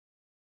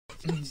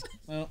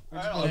Well,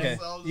 Okay.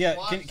 Yeah.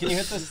 Can you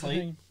hit the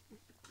slate?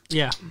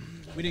 Yeah.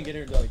 we didn't get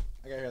here till like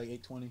I got here like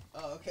 8:20.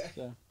 Oh, okay.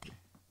 So.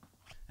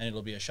 And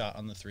it'll be a shot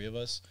on the three of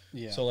us.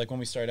 Yeah. So like when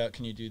we start out,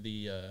 can you do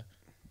the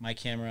my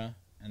camera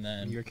and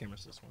then Your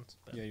camera's this one.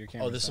 Yeah, your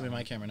camera. Oh, this will be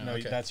my camera now. No,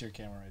 Okay. that's your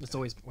camera right It's there.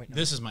 always wait. No.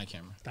 This is my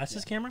camera. That's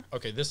his camera.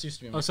 Okay, this used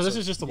to be my Oh, so this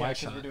is just the wide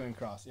shot. We're doing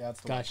cross. Yeah,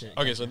 it's the Gotcha. wide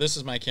shot. Okay, so this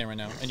is my camera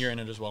now, and you're in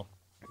it as well.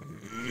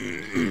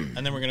 And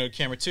then we're going to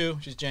camera 2,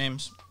 which is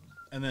James,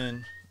 and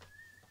then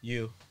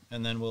you,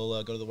 and then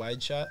we'll go to the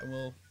wide shot, and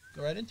we'll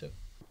go right into it.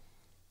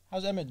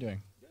 How's Emmett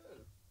doing?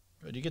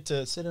 Good. You get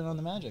to sit in on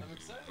the magic. I'm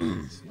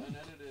excited. It's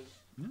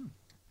unedited.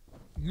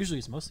 Usually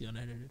it's mostly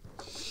unedited.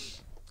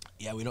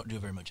 Yeah, we don't do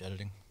very much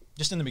editing.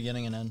 Just in the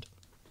beginning and end.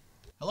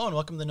 Hello, and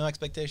welcome to the No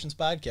Expectations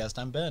podcast.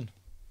 I'm Ben.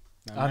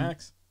 I'm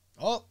Max.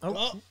 Oh.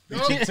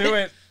 Beat to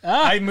it.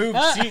 I moved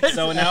seats,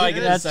 so now I get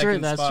a That's second true.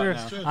 That's spot true.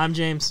 now. True. I'm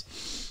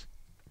James.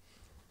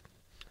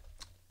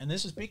 And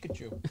this is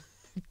Pikachu.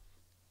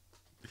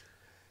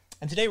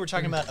 And today we're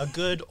talking about a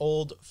good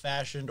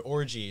old-fashioned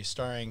orgy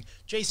starring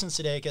Jason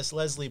Sudeikis,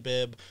 Leslie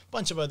Bibb,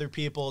 bunch of other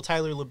people,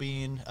 Tyler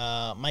Labine,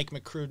 Mike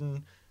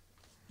McCrudden,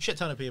 shit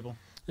ton of people.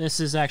 This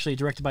is actually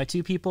directed by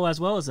 2 people as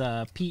well as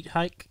Pete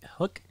Hook.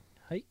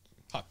 Okay.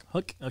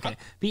 Huck.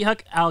 Pete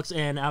Hook,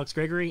 Alex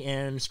Gregory,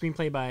 and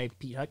screenplay by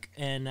Pete Hook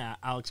and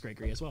Alex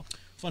Gregory as well.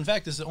 Fun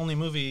fact, this is the only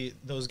movie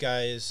those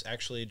guys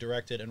actually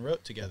directed and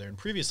wrote together. And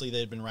previously they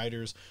had been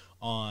writers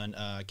on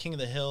King of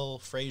the Hill,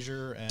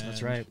 Frasier, and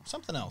That's right.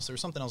 something else. There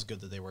was something else good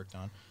that they worked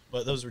on.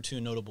 But those were 2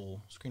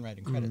 notable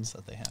screenwriting credits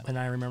that they had. And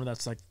I remember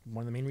that's like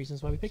one of the main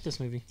reasons why we picked this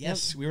movie.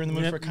 Yes, we were in the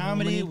mood Yep. for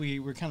comedy. We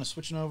were kind of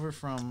switching over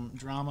from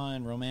drama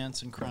and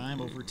romance and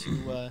crime over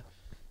to a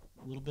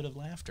little bit of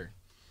laughter.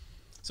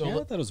 So Yeah,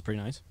 I thought it was pretty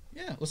nice.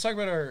 yeah, let's talk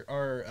about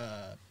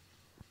our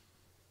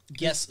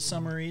guest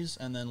summaries,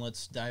 and then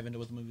let's dive into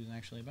what the movie is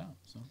actually about.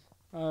 So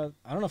I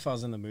don't know if I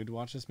was in the mood to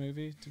watch this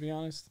movie, to be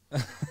honest.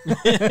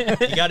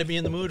 you got to be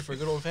in the mood for a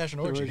good old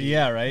fashioned orgy.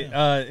 Yeah, right.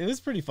 It was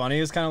pretty funny.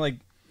 It was kind of like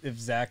if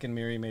Zach and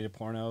Miri made a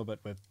porno, but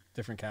with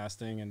different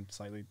casting and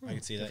slightly I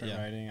could see that, different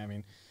yeah.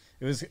 writing.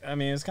 It was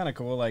kind of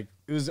cool. Like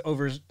it was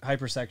over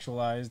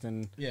hypersexualized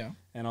and Yeah.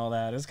 and all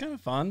that. It was kind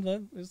of fun.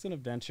 But it was an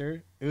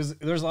adventure. There was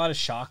a lot of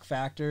shock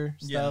factor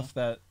stuff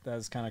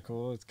that's kind of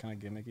cool. It's kind of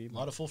gimmicky. A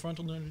lot of full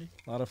frontal nudity.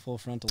 A lot of full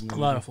frontal. A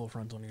lot of full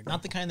frontal nudity.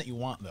 Not the kind that you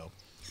want, though.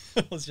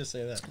 Let's just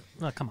say that.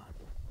 Oh, come on.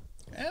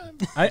 Yeah.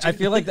 I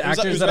feel like the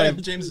actors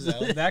that James's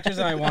the actors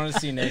that I want to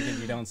see naked,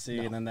 you don't see,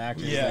 and then the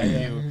actors that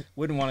you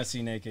wouldn't want to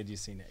see naked, you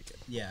see naked.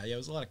 Yeah, it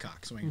was a lot of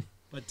cock swinging.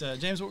 But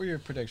James, what were your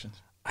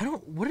predictions?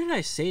 What did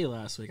I say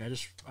last week?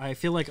 I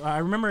feel like I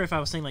remember if I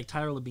was saying like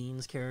Tyler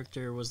Labine's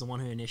character was the one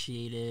who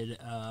initiated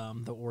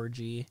the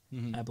orgy.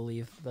 I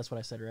believe that's what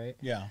I said, right?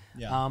 Yeah.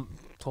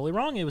 Totally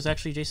wrong. It was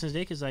actually Jason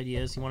Sudeikis'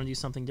 ideas. He wanted to do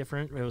something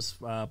different. It was,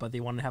 but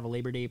they wanted to have a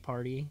Labor Day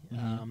party,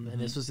 and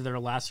this was their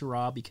last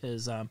hurrah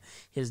because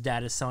his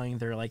dad is selling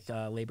their like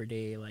Labor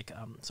Day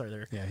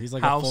their He's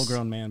like house. a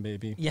full-grown man,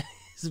 baby. Yeah,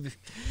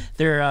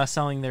 they're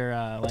selling their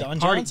Don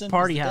party Johnson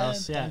party is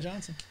house. dead. Yeah, Don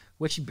Johnson.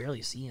 which you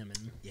barely see him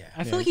in. Yeah.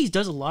 I feel like he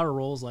does a lot of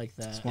roles like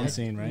that. It's one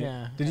scene, right?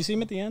 Yeah. Did you see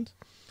him at the end?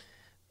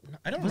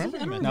 I don't Was it- remember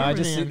I him. don't in No, that.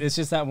 remember the end. it's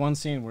just that one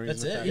scene where he's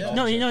That's with it, that yeah. dog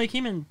No, chick. he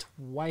came in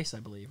twice, I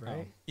believe,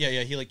 right?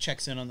 Yeah. He like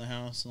checks in on the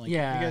house and like,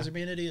 Yeah. you guys are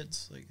being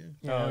idiots. Like, Yeah,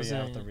 it Oh was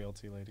yeah, a- with the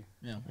realty lady.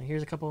 yeah.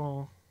 Here's a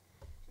couple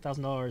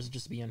 $1,000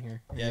 just to be in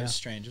here. Yeah, it was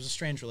strange. It was a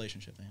strange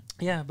relationship, man.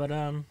 Yeah, but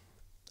I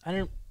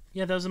didn't.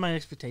 Yeah, those are my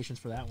expectations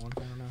for that one. I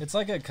don't know. It's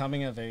like a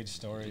coming of age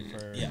story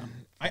for. Yeah.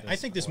 I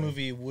think this boy.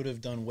 movie would have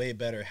done way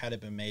better had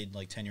it been made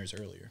like 10 years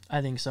earlier.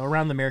 I think so.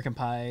 Around the American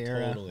Pie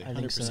era. Totally, I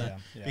think so. 100%.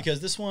 Yeah.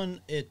 Because this one,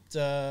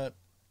 well,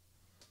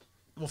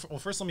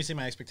 first let me say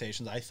my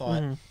expectations. I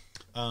thought,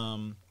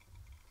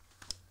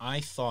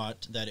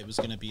 that it was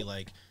going to be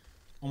like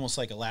almost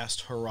like a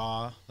last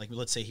hurrah. Like,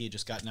 let's say he had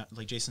just gotten out,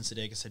 like Jason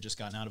Sudeikis had just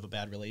gotten out of a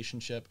bad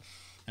relationship,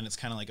 and it's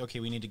kind of like, okay,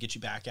 we need to get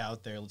you back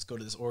out there. Let's go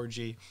to this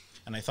orgy.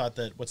 And I thought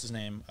that, what's his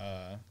name,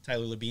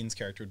 Tyler Labine's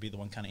character would be the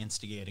one kind of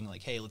instigating,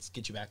 like, hey, let's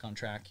get you back on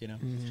track, you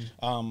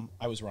know.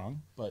 I was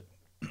wrong, but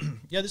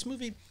yeah, this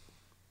movie,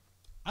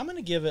 I'm going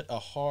to give it a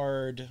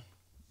hard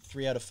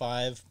 3 out of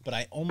 5, but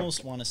I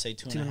almost want to say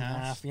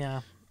 2.5.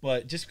 Yeah.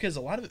 But just because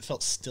a lot of it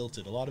felt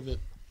stilted, a lot of it.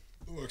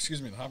 Oh,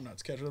 excuse me, the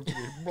hobnob's catching up to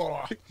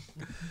me.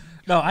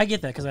 No, I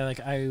get that because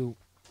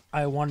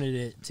I wanted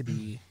it to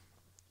be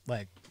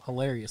like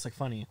hilarious, like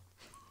funny.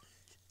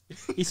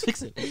 He's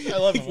fixing. I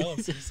love him.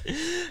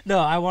 No,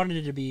 I wanted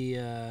it to be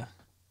at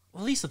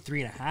least a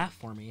 3.5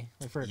 for me,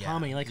 like for a Yeah,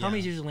 comedy. Like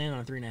comedies usually land on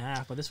a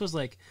 3.5, but this was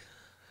like,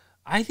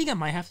 I think I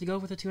might have to go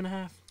with a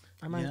 2.5.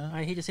 I might. Yeah.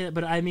 I hate to say that,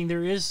 but I mean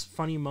there is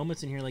funny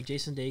moments in here, like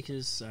Jason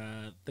Sudeikis.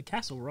 The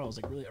cast overall is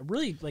like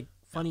really like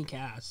funny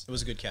cast. It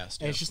was a good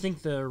cast. I Yeah. just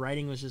think the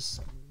writing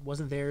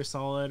wasn't there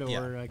solid or Yeah.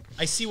 like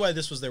I see why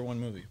this was their one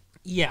movie.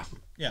 yeah.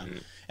 Yeah.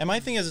 And my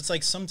thing is, it's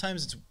like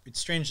sometimes it's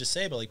strange to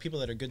say, but like people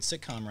that are good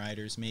sitcom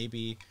writers,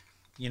 maybe,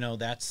 you know,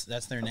 that's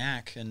their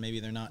knack, and maybe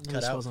they're not cut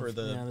This out wasn't- for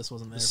the this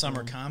wasn't the there for summer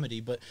them.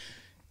 comedy. But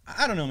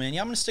I don't know, man.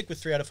 Yeah, I'm gonna stick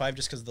with 3 out of 5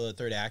 just because the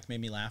third act made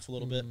me laugh a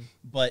little bit.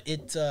 But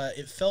it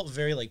felt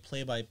very like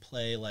play by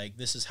play. Like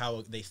this is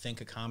how they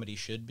think a comedy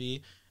should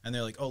be, and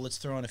they're like, oh, let's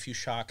throw in a few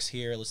shocks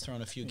here, let's throw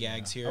in a few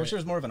gags here. I wish there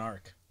was more of an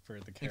arc for the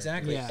character.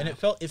 Exactly. Yeah. And it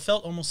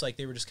felt almost like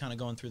they were just kind of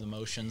going through the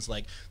motions,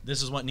 like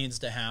this is what needs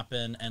to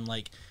happen. And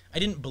like I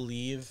didn't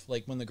believe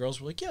like when the girls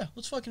were like, yeah,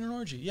 let's fucking an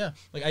orgy, yeah.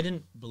 Like I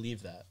didn't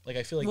believe that. Like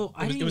I feel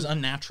like it was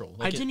unnatural.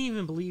 Like, I didn't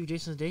even believe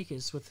Jason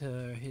Sudeikis with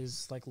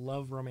his like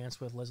love romance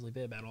with Leslie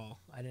Bibb at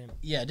all. I didn't.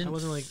 Yeah, it didn't. I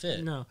wasn't like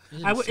fit. No,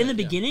 It didn't in the fit,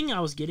 beginning I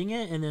was getting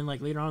it, and then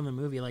like later on in the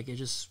movie, like it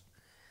just.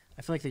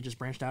 I feel like they just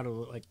branched out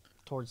like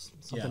towards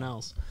something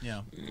else.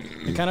 Yeah.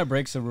 It kind of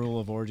breaks the rule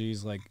of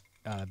orgies. Like,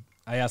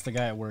 I asked the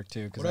guy at work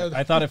too because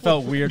I thought it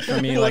felt weird for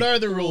me. What like, are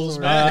the rules,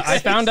 man? I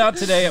found out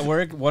today at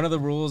work one of the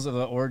rules of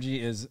the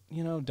orgy is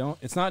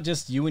it's not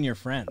just you and your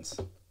friends.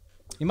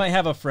 You might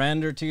have a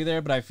friend or two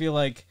there, but I feel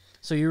like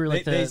So you were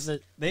like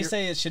they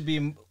say it should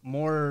be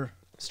more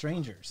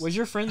strangers. Was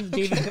your friend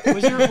David?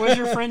 was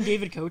your friend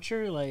David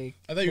Kocher like?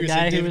 I thought you were the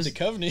saying guy who David was-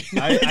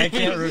 Duchovny. I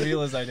can't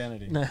reveal his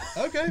identity. No,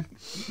 Okay.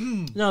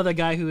 no, the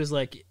guy who was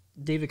like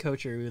David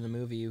Kocher in the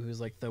movie, who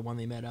was like the one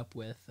they met up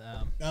with.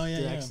 Oh yeah,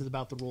 the yeah. ex is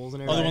about the rules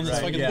and Oh, the everything. one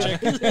that's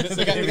Right, fucking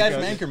yeah. the guy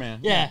from Anchorman.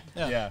 Yeah.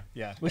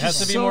 Yeah. Which it has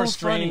is to be so more funny.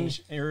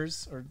 strange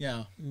errors or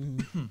Yeah.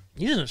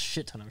 He does a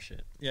shit ton of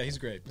shit. Yeah, he's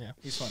great. Yeah.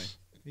 He's funny.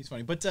 He's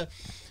funny. But,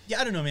 yeah,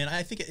 I don't know, man.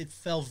 I think it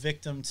fell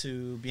victim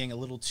to being a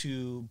little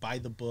too by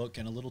the book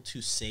and a little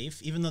too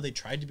safe, even though they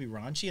tried to be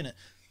raunchy. And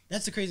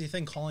that's the crazy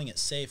thing, calling it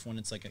safe when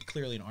it's like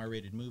clearly an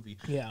R-rated movie.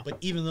 Yeah. But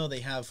even though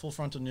they have full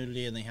frontal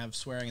nudity and they have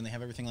swearing and they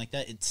have everything like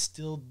that, it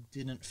still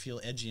didn't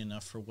feel edgy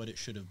enough for what it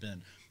should have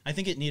been. I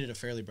think it needed a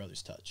Fairly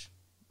Brothers touch.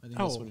 I think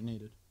that's what it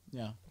needed.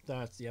 Yeah.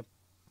 Yep.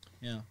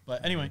 Yeah.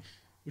 But anyway,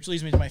 which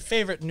leads me to my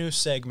favorite new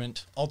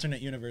segment,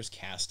 alternate universe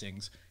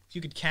castings. If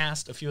you could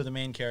cast a few of the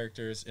main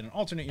characters in an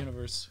alternate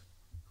universe,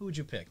 who would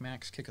you pick?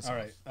 Max, kick us All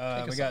off.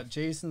 right. We got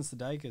Jason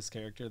Sudeikis'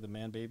 character, the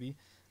man baby.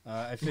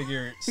 I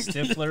figure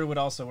Stifler would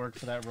also work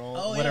for that role.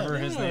 Oh, yeah, whatever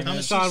his name How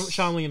is. much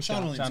Sean William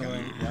Sean Scott. William Sean Scott.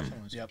 William, Yeah. yep. Sean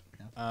William Scott.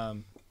 Yep. Yeah.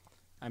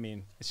 I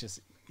mean, it's just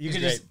He's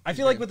could great. just. I He's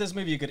feel like great. with this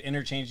movie, you could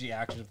interchange the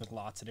actors with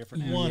lots of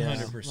different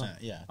actors 100%.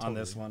 Yeah. on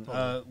this one.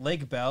 Totally.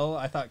 Lake Bell,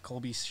 I thought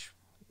Colby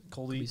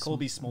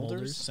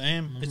Smulders.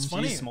 Same. It's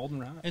funny. She's Smolden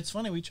Rat. It's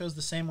funny. We chose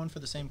the same one for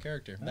the same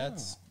character.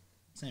 That's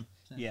same.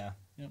 Yeah.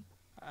 Yep.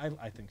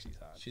 I think she's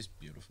hot. She's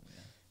beautiful. Yeah.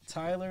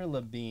 Tyler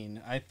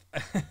Labine. I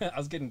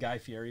was getting Guy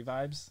Fieri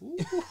vibes.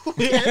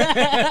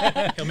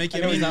 He'll make I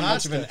you know he's mean not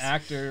much of an pastas.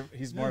 actor.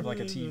 He's more of like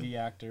a TV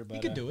actor, but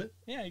He could do it.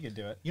 Yeah, he could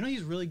do it. You know,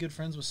 he's really good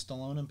friends with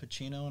Stallone and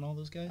Pacino and all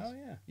those guys. Oh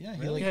yeah. Yeah.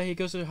 He Really? like, Yeah, he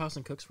goes to the house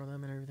and cooks for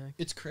them and everything.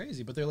 it's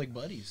crazy, but they're like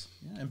buddies.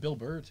 Yeah. And Bill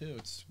Burr too.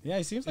 Yeah,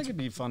 he seems like it'd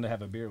be fun to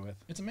have a beer with.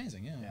 It's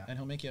amazing. Yeah. Yeah. And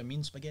he'll make you a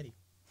mean spaghetti,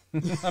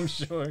 I'm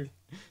sure.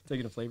 Take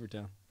it to Flavor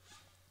Town.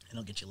 and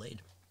he'll get you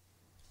laid.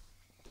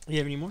 You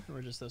have any more,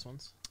 or just those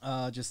ones?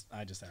 I just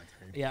had 3.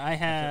 Yeah, I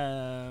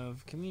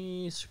have. Can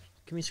we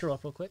scroll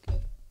up real quick?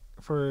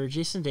 For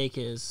Jason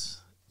Sudeikis,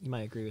 you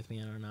might agree with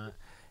me or not.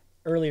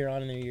 Earlier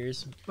on in their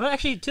years, well,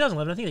 actually,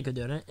 2011, I think they could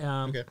do it.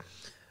 Okay.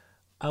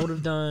 I would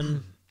have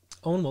done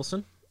Owen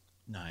Wilson,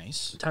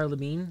 Nice. Tyler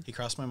Labine, He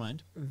crossed my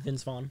mind.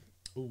 Vince Vaughn.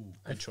 Ooh,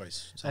 good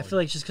choice. I Solid. feel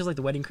like just because like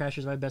the Wedding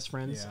Crashers are my best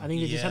friends. Yeah. I think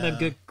they just have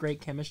that Yeah.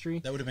 great chemistry.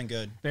 that would have been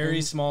good.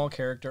 Very small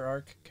character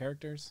arc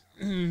characters.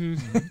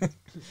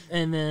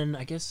 And then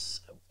I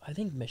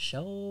think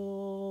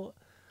Michelle.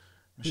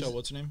 Michelle,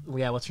 what's her name?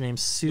 Yeah, what's her name?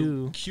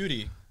 Sue.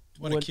 Cutie.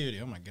 What a cutie.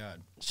 Oh my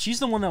god. She's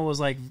the one that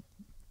was like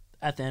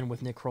at the end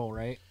with Nick Kroll,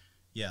 right?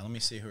 Yeah, let me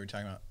see who we're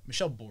talking about.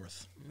 Michelle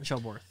Borth. Michelle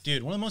Borth.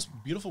 Dude, one of the most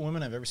beautiful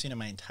women I've ever seen in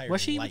my entire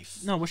Was she? life.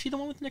 No, was she the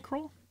one with Nick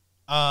Kroll?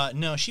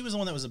 No, she was the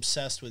one that was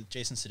obsessed with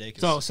Jason Sudeikis.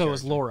 So it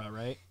was character. Laura,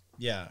 right?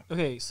 Yeah.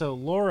 Okay, so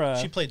Laura,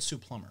 She played Sue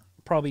Plummer.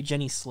 probably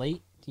Jenny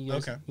Slate. Do you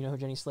guys, Okay. you know who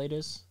Jenny Slate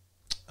is?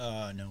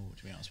 No,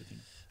 to be honest with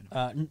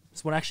you.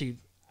 So what actually,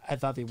 I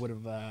thought they would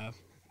have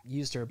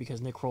used her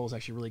because Nick Kroll is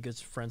actually really good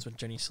friends with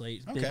Jenny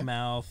Slate. Okay. Big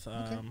mouth.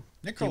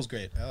 Nick Kroll's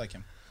great. I like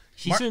him.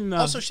 She's in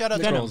also shout out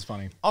Nick to Kroll's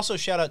funny. Also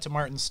shout out to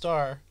Martin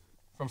Starr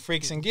from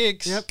Freaks and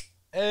Geeks. Yep.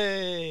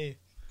 Hey.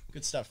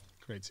 Good stuff.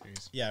 Great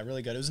series. Yeah,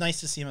 really good. It was nice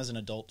to see him as an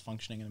adult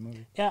functioning in a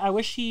movie. Yeah, I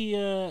wish he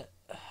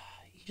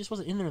just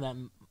wasn't in there that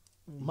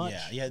much.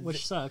 Yeah,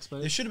 which sucks.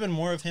 But There should have been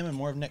more of him and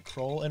more of Nick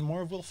Kroll and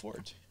more of Will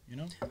Ford, you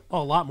know? a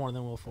lot more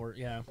than Will Ford.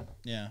 Yeah.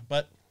 Yeah,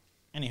 but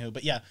anywho,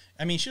 but yeah,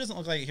 I mean, she doesn't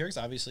look like it here because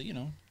obviously, you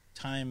know,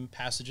 time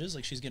passages,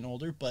 like she's getting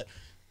older, but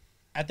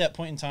at that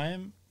point in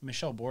time,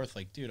 Michelle Borth,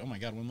 like, dude, oh my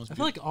god, one of the most I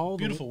feel like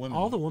beautiful women.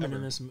 all the women ever.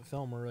 in this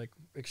film were like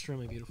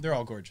extremely beautiful. They're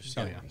all gorgeous.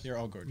 Oh, yeah. They're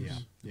all gorgeous.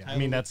 Yeah. Tyler- I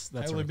mean that's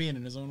Tyler Bean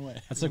in his own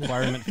way. that's a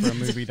requirement for a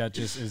movie that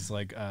just is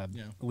like Yeah.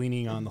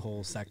 leaning on the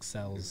whole sex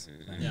sells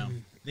thing. Yeah,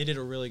 they did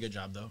a really good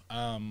job though,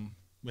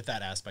 with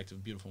that aspect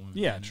of beautiful women.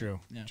 Yeah, And- true.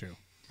 Yeah. True.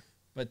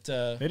 But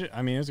They did,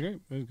 I mean, it was great.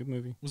 It was a good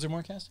movie. was there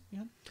more casting?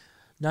 Yeah.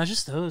 Not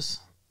just those.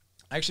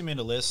 I actually made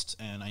a list,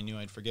 and I knew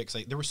I'd forget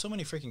because there were so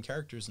many freaking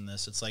characters in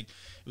this. It's like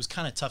it was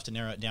kind of tough to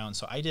narrow it down.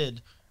 So I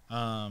did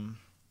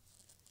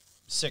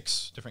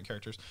 6 different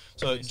characters.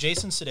 So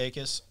Jason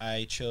Sudeikis,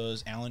 I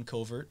chose Alan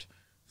Covert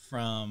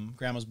from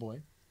Grandma's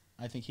Boy.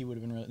 I think he would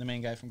have been the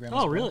main guy from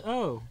Grandma's Boy. Oh, really?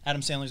 Oh.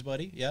 Adam Sandler's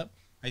buddy. Yep.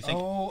 I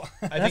think.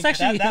 That's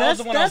actually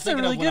that's a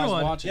really good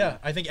one. Yeah,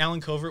 I think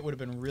Alan Covert would have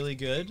been really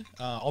good.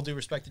 All due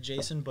respect to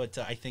Jason, but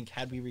I think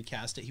had we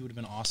recast it, he would have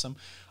been awesome.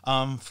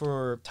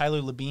 For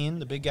Tyler Labine,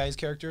 the big guy's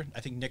character,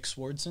 I think Nick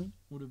Swardson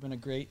would have been a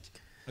great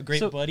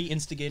buddy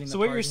instigating. So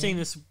what you were saying,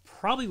 this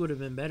probably would have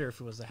been better if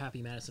it was a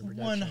Happy Madison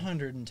production.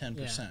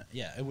 110%.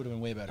 Yeah, it would have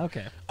been way better.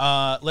 Okay.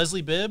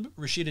 Leslie Bibb,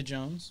 Rashida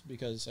Jones,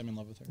 because I'm in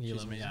love with her.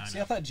 She's amazing. See,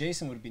 I thought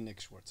Jason would be Nick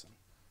Swardson.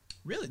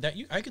 Really?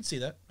 I could see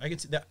that. I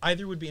could see that.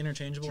 Either would be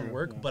interchangeable and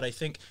work, but I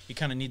think you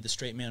kind of need the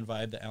straight man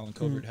vibe that Alan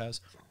Covert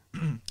has.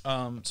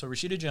 So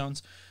Rashida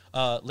Jones,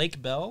 Lake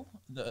Bell.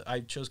 I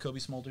chose Kobe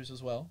Smulders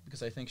as well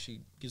because I think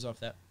she gives off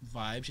that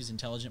vibe. She's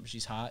intelligent, but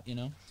she's hot. You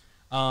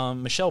know.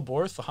 Michelle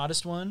Borth, the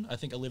hottest one. I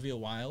think Olivia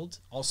Wilde,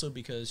 also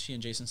because she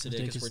and Jason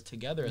Sudeikis were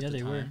together at the time.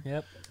 Yeah, they were.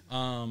 Yep.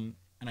 And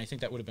I think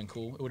that would have been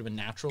cool. It would have been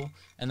natural.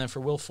 And then for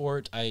Will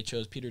Forte, I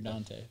chose Peter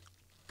Dante.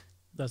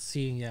 That's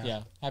seeing,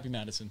 Yeah, Happy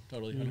Madison,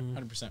 totally,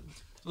 100%. So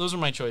those are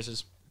my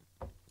choices.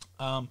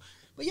 But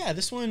yeah,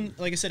 this one,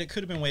 like I said, it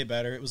could have been way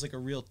better. It was like a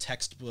real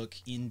textbook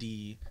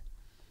indie,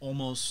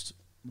 almost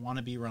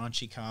wannabe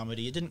raunchy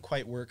comedy. It didn't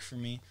quite work for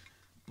me,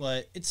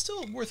 but it's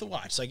still worth a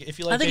watch. Like if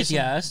you like, I think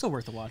Jason, it's still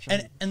worth a watch.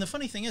 And the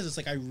funny thing is, it's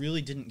like I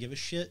really didn't give a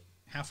shit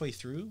halfway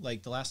through.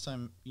 Like the last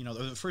time,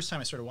 the first time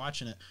I started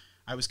watching it,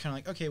 I was kind of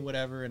like, okay,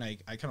 whatever, and I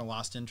kind of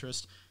lost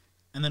interest.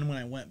 And then when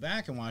I went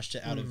back and watched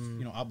it out of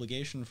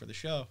obligation for the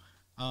show.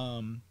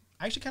 I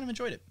actually kind of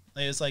enjoyed it.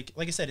 It's like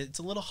I said, it's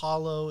a little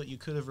hollow. You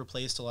could have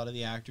replaced a lot of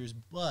the actors,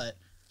 but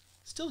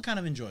still kind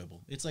of enjoyable.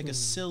 It's like a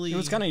silly. It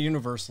was kind of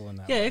universal in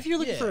that. Yeah, way. if you're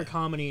looking for a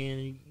comedy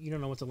and you don't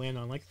know what to land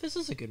on, like this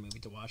is a good movie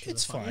to watch.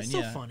 It's fine. It's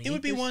still funny. It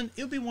would be one.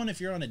 It would be one if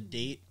you're on a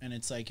date and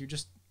it's like you're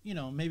just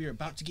maybe you're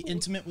about to get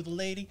intimate with a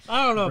lady.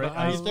 I don't know, but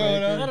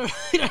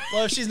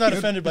Well, if she's not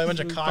offended by a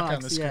bunch of cock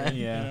on the screen.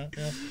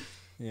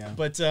 Yeah.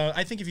 But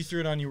I think if you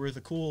threw it on, you were with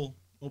a cool,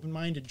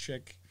 open-minded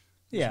chick.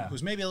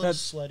 Who's maybe a little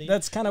slutty.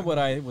 That's kind of what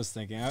I was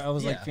thinking. I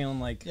was like feeling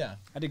like I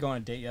had to go on a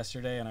date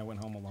yesterday and I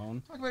went home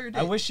alone. Talk about your date.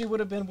 I wish she would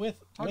have been with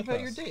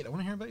about your date. I want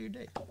to hear about your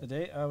date. The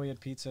date? We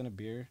had pizza and a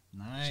beer.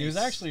 Nice. She was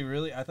actually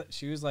really. I thought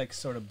she was like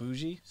sort of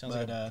bougie. Sounds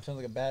like a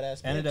badass.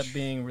 Ended up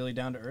being really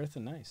down to earth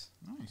and nice.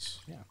 Nice.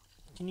 Yeah.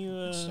 Can you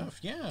Good stuff.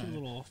 Yeah.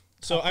 little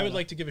So I would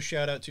like to give a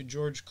shout out to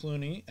George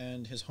Clooney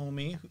and his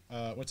homie.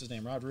 What's his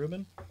name? Rod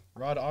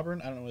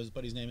Auburn. I don't know what his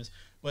buddy's name is,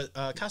 but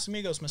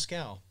Casamigos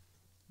Mezcal,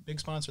 big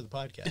sponsor of the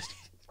podcast.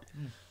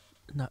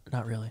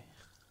 Not really.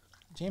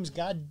 James,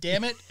 God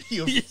damn it,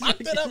 you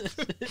fucked it up.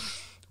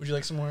 Would you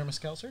like some more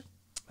mezcal, sir?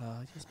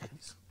 Yes,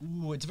 please.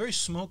 Ooh, it's very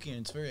smoky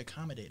and it's very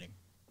accommodating,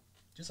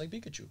 just like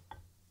Pikachu.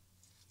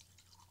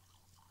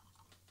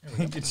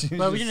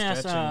 But we didn't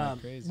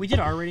ask. We did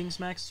our ratings,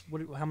 Max.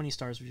 How many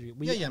stars would you?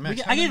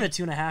 Max. I gave it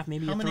a 2.5,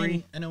 maybe a 3. How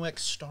many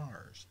NOx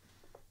stars?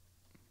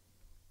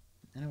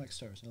 NOx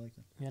stars. I like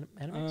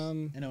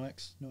that.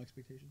 NOx. No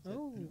expectations.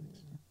 Oh.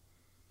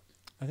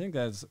 I think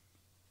that's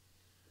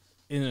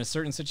in a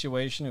certain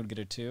situation it would get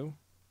a 2.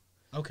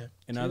 Okay.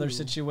 In another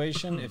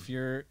situation, if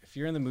you're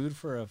in the mood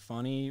for a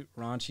funny,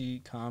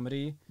 raunchy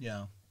comedy,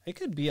 it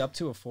could be up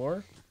to a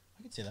 4.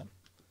 I could see that.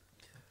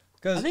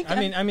 Because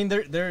I mean,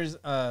 there's.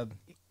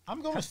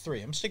 I'm going with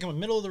 3. I'm sticking with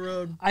middle of the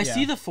road. I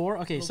see the 4.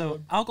 Okay,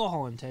 so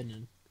alcohol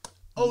intended.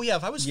 Oh yeah,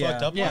 if I was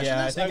fucked up watching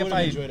this, I would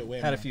have enjoyed it way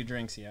more. Had a few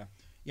drinks,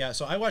 Yeah,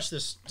 so I watched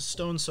this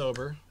stone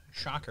sober.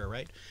 Shocker,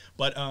 right?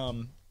 But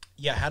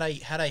had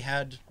I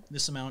had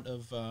this amount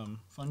of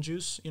fun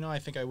juice, I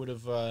think I would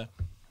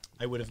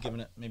have given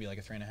it maybe like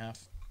a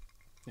 3.5.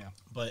 Yeah.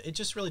 But it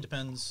just really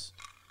depends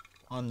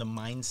on the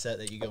mindset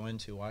that you go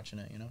into watching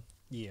it,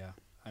 Yeah.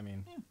 I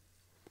mean. Yeah.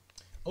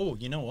 Oh,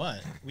 you know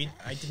what?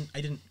 I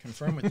didn't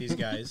confirm with these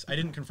guys. I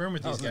didn't confirm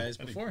with these guys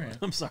beforehand.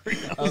 I'm sorry.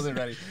 I wasn't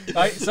ready.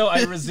 So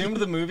I resumed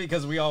the movie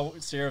because we all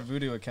share a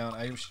Vudu account.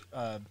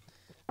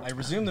 I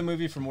resumed the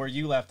movie from where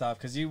you left off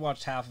because you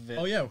watched half of it.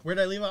 Oh yeah, where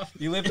did I leave off?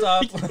 You left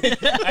off.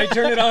 I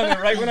turned it on,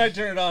 and right when I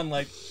turned it on,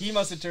 like he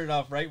must have turned it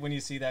off right when you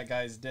see that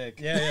guy's dick.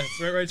 Yeah,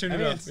 it's right where I turned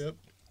it off. Yep.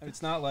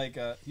 It's not like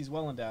he's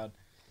well endowed.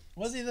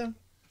 Was he though?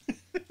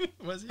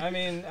 Was he? I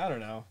mean, I don't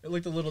know. It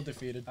looked a little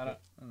defeated.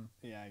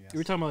 Yeah, I guess. You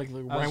were talking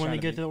about right when they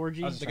get to the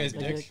orgy. The guy's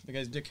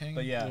dick hanging.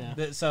 But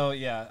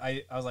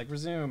I was like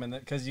resume, and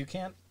because you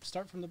can't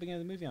start from the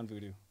beginning of the movie on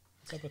Vudu.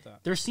 What's up with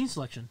that? There's scene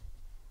selection.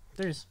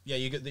 There's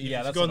you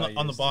that's go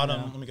on the bottom.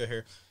 Yeah. Let me go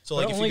here. So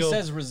but like it if only you go,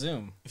 says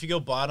resume. If you go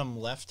bottom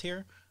left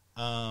here,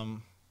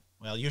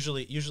 well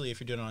usually if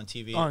you're doing it on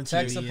TV,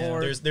 tech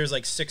support. There's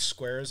like 6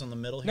 squares on the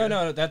middle here.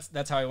 No,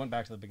 that's how I went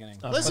back to the beginning.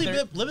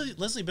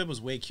 Leslie Bibb was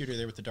way cuter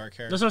there with the dark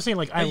hair. That's what I'm saying.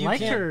 Like I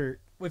liked her.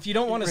 If you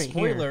don't want a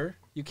spoiler,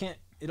 you can't.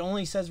 It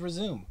only says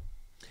resume.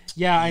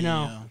 Yeah, I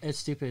know. It's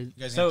stupid.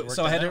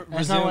 So I had to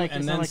resume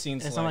and then scene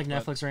select. It's not like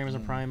Netflix or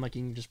Amazon Prime. Like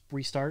you can just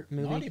restart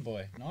movie.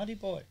 Naughty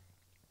boy.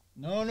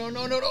 No. Oh no.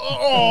 He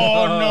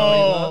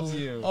loves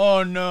you.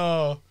 Oh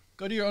no.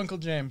 Go to your Uncle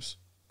James.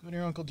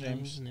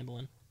 Just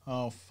nibbling.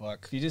 Oh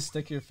fuck! If you just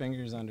stick your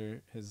fingers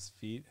under his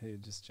feet, he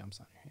just jumps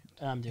on your hand.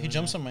 I'm doing He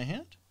jumps that. on my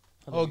hand.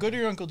 Oh, Oh, go to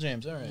your Uncle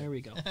James. All right. There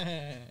we go.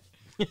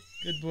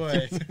 Good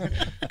boy.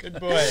 Good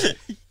boy.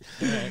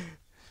 All right.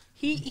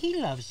 He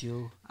loves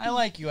you. I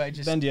like you. I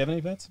just. Ben, do you have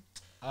any pets?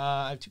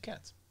 I have 2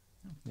 cats.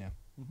 Yeah.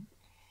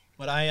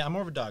 But I'm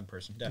more of a dog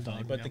person,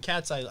 definitely. Dog, But yeah. the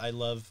cats I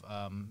love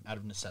out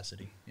of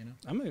necessity. You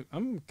know.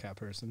 I'm a cat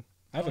person.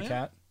 I have Oh, a yeah?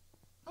 cat.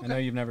 I know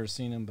you've never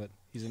seen him, but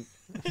he's in.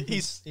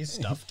 he's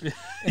stuffed.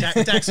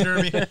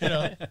 Taxidermy. You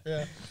know.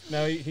 Yeah.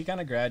 No, he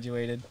kind of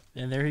graduated.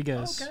 And there he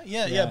goes. Okay.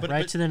 Yeah. But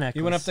right to the necklace.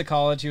 He went up to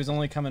college. He was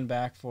only coming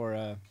back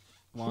for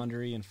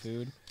laundry and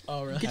food.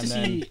 Oh really? Get to and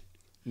then- see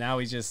Now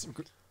he's just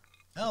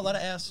Oh, a lot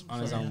of ass On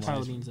his own Tyler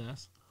life. Bean's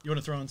ass. You want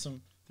to throw in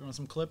some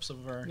clips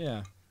of our?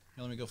 yeah.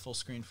 Here, let me go full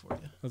screen for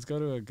you. Let's go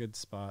to a good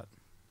spot.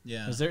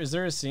 Yeah. Is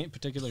there a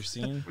particular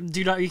scene?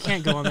 Dude, you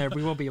can't go on there.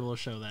 We won't be able to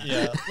show that.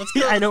 Yeah. Let's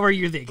go. I know where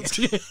you're thinking.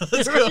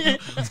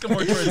 Let's go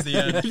more towards the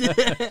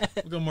end.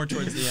 We'll go more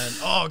towards the end.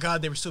 Oh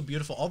god, they were so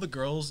beautiful. All the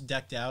girls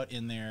decked out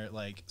in their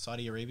like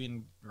Saudi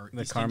Arabian or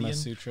The East Karma Indian.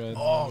 Sutra.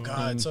 Oh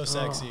god, theme. so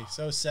sexy,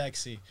 so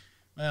sexy.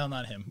 Well,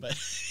 not him, but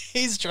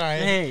he's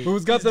trying. Hey,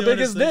 Who's got He's the doing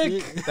his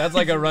biggest thing. dick? That's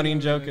like a running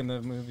joke in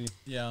the movie.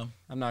 Yeah,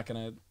 I'm not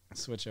gonna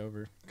switch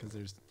over because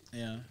there's.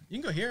 yeah. You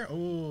can go here.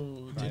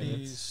 Oh, Right,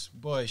 titties.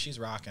 Boy, she's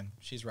rocking.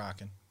 She's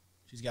rocking.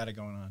 She's got it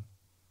going on.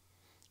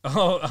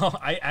 Oh,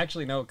 I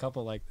actually know a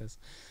couple like this.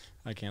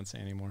 I can't say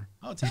anymore.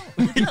 Oh, tell.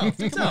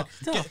 Tell.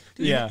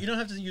 Yeah. You don't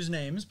have to use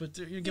names, but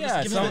give Yeah,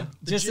 us the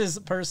just this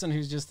person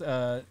who's just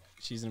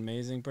she's an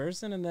amazing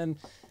person, and then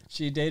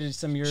she dated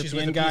some with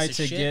European a guy piece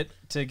of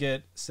to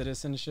get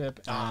citizenship,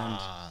 and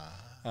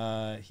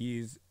Ah.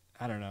 he's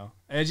I don't know.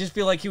 I just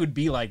feel like he would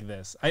be like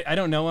this. I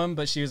don't know him,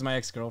 but she was my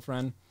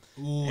ex-girlfriend.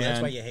 Ooh, that's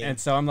why you hate him. And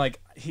so I'm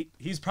like,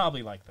 he's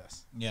probably like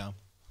this. Yeah.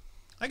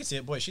 I can see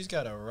it. Boy, she's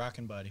got a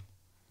rocking body.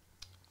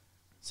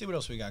 See what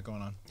else we got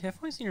going on. yeah, I've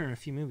only seen her in a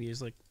few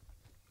movies. Like,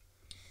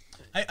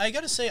 I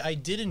gotta say, I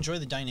did enjoy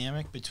the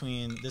dynamic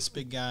between this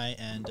big guy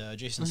and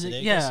Jason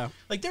Sudeikis. Yeah.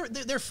 Like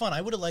they're fun.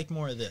 I would have liked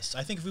more of this.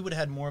 I think if we would have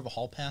had more of a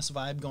hall pass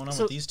vibe going on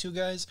So- with these 2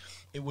 guys,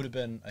 it would have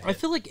been. A hit. I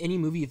feel like any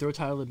movie you throw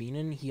Tyler Bean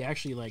in, he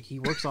actually he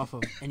works off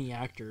of any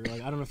actor.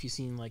 Like, I don't know if you've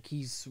seen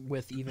he's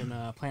with even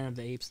Planet of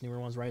the Apes, newer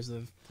ones, Rise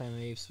of Planet of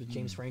the Apes with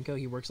James Franco.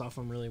 He works off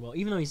him really well,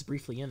 even though he's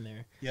briefly in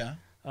there. Yeah.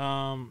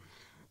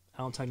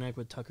 Alan Tudyk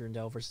with Tucker and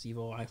Dale vs.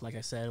 Evil. Like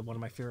I said, one of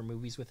my favorite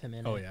movies with him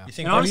in Oh it. yeah. You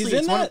think? And honestly, he's in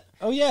it's one that?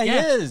 Oh yeah,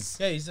 Yeah. he is.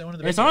 Yeah, he's one of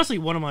the. It's big honestly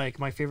one of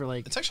my favorite.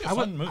 Like, It's actually a I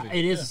would- fun movie.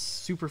 It is Yeah.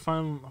 super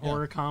fun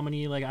horror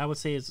comedy. Like, I would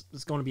say it's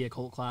going to be a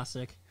cult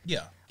classic.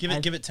 Yeah. Give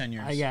it 10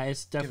 years. Yeah,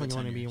 it's definitely it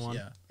going 10 to be years, one.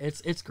 yeah.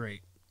 It's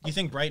great. Do you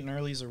think Bright and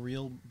Early is a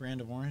real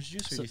brand of orange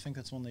juice, or So- do you think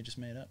that's one they just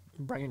made up?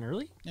 Bright and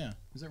early. Yeah.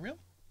 Is that real?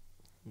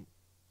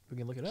 We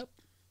can look it up.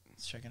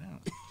 Let's check it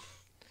out.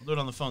 We'll do it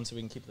on the phone so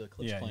we can keep the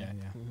clips Yeah,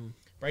 playing. yeah.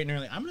 Bright and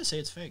Early. I'm gonna say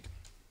it's fake.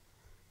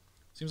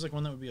 Seems like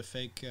one that would be a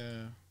fake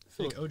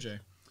fake OJ.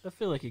 I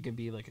feel like it could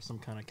be like some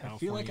kind of California. I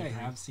feel like I drink.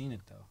 have seen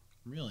it though.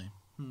 Really?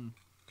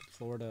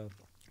 Florida.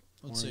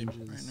 Let's see.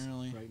 oranges, Bright and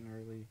Early. Bright and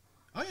early.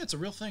 Oh yeah, it's a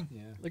real thing.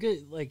 Yeah. Look at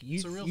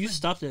It's a real you thing.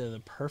 stopped it at the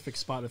perfect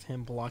spot of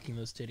him blocking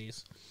those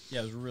titties.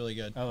 Yeah, it was really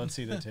good. Oh, let's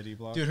see the titty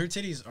block. Dude, her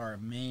titties are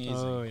amazing.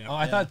 Oh yeah. Oh,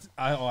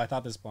 I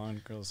thought this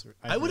blonde girl's.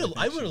 I would have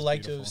really think she's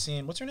liked to have beautiful.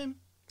 seen what's her name?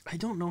 I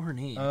don't know her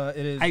name. It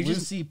is I just-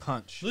 Lucy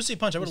Punch. Lucy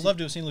Punch. I would have loved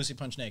to have seen Lucy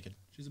Punch naked.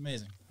 She's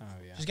amazing. Oh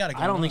yeah. She's got it.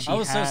 I don't think I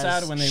was so has-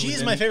 sad when they. She's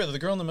didn't- my favorite. The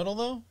girl in the middle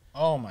though.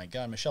 Oh my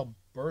god, Michelle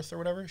Berth or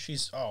whatever.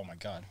 She's oh my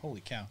god, holy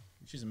cow,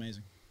 she's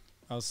amazing.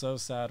 I was so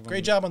sad when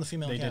Great job on the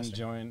female they casting. didn't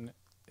join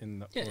in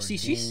the. Yeah, orgy. see,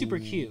 she's super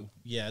cute.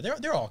 Yeah,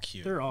 they're all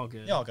cute. They're all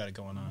good. They all got it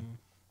going on.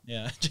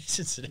 Yeah,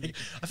 Jason Sudeikis.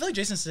 I feel like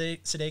Jason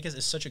Sudeikis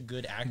is such a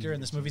good actor,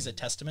 and this movie's a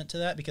testament to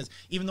that. Because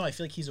even though I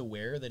feel like he's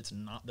aware that it's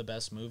not the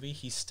best movie,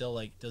 he still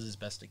like does his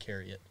best to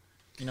carry it.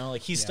 You know,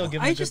 like he's still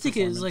giving. I a just good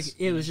think it was performance.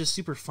 it was just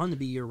super fun to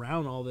be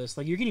around all this.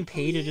 Like, you're getting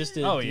paid to just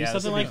to Oh do yeah,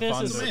 something like this.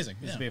 It's It's amazing.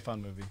 This Yeah. would be a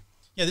fun movie.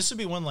 Yeah, this would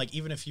be one like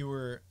even if you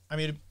were. I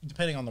mean,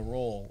 depending on the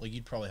role, like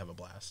you'd probably have a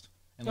blast.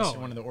 Unless Oh.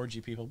 you're one of the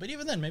orgy people, but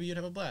even then, maybe you'd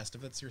have a blast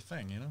if that's your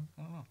thing. You know,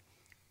 I don't know.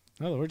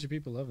 Oh, the orgy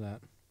people love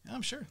that. Yeah,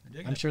 I'm sure. They're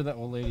digging I'm it. sure that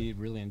old lady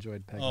really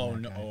enjoyed pegging. Oh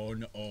that no! guy. Oh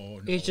no! Oh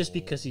no! It's just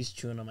because he's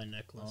chewing on my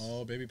necklace.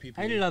 Oh, baby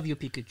people. I love you,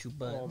 Pikachu,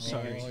 but I'm Oh,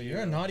 sorry.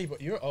 you're a naughty boy.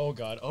 You're. Oh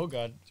god. Oh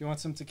god. Do you want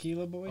some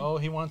tequila, boy? Oh,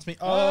 he wants me.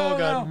 Oh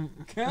god.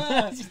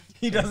 God.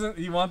 He doesn't.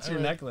 He wants your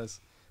All right. necklace.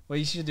 What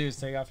you should do is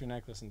take off your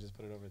necklace and just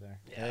put it over there.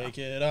 Take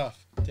it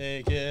off.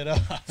 Take it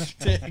off.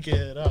 Take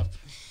it off.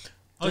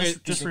 Okay.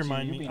 Just Pikachu,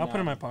 remind you me. be I'll put it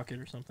in my naughty. pocket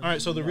or something. All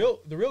right. So the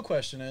real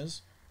question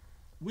is,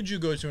 would you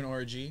go to an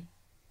orgy,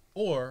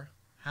 or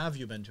have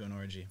you been to an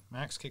orgy?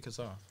 Max, kick us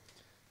off.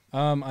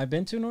 I've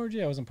been to an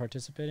orgy. I wasn't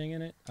participating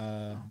in it.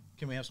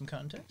 Can we have some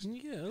context?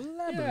 Yeah, Yeah,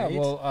 elaborate.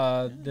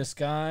 well, this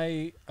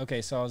guy.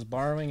 Okay, so I was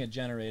borrowing a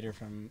generator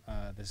from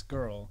this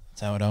girl.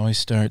 That's how it always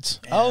starts.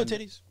 Oh, And,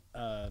 titties.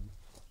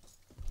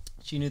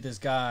 She knew this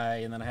guy,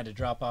 and then I had to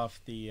drop off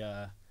the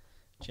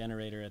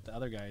generator at the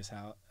other guy's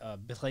house,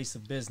 place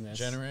of business.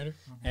 Generator.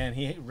 And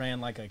he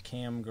ran like a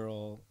cam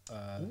girl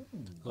little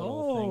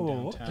Oh, thing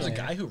downtown. There's a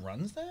guy who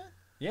runs that.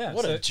 Yeah.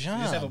 What so a You just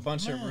have a job,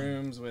 bunch of man.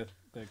 rooms with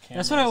the cameras.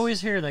 That's what I always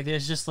hear. Like,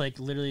 there's just like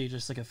literally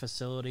just like a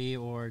facility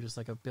or just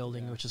like a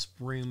building with just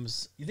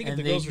rooms. You think if and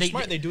the girls were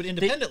smart, they'd do it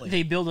independently.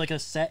 They build like a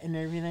set and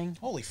everything.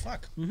 Holy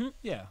fuck.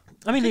 Yeah.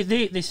 I mean,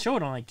 they show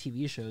it on like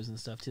TV shows and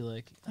stuff too.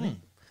 Like, No,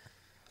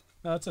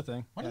 that's a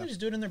thing. Why don't they just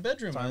do it in their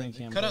bedroom? Farming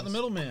Cut out the cameras.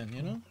 middleman,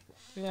 you know?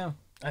 Yeah.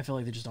 I feel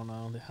like they just don't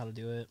know how to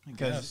do it.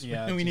 Because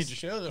yeah, we need just- to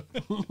show them.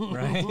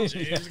 right.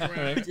 Jeez,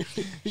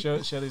 Yeah,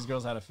 right. Show these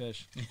girls how to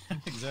fish.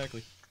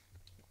 Exactly.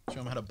 Show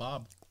them how to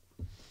bob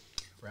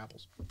for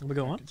apples. We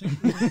go on.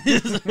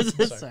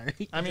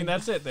 Sorry. I mean,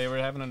 that's it. They were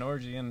having an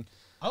orgy, and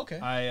Okay.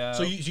 I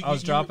So I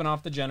was dropping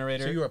off the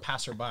generator. So you were a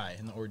passerby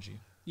in the orgy.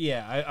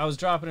 Yeah, I was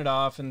dropping it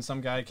off, and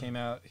some guy came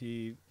out.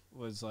 He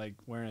was like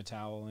wearing a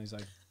towel, and he's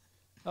like,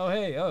 "Oh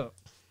hey,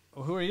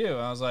 who are you?"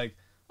 I was like,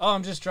 "Oh,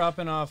 I'm just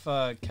dropping off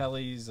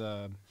Kelly's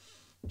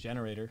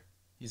generator."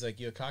 He's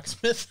like, you a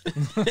cocksmith?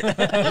 You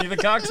the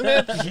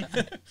cocksmith?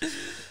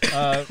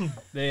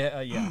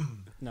 Yeah.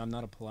 No, I'm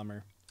not a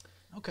plumber.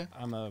 Okay.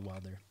 I'm a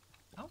welder.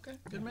 Okay,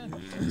 good man.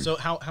 So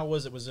how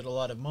was it? Was it a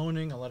lot of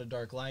moaning, a lot of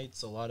dark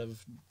lights, a lot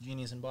of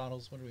genies in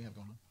bottles? What do we have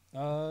going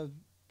on?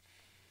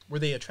 Were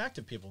they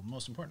attractive people?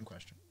 Most important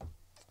question.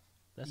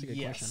 That's a good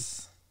question.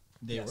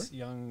 They Yes, were?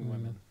 young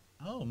women.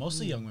 Oh,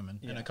 mostly young women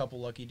and Yeah. a couple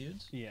lucky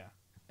dudes. Yeah,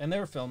 and they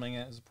were filming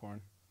it as a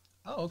porn.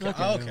 Oh, okay.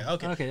 Okay. Okay.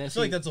 Okay, I that's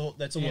feel like you-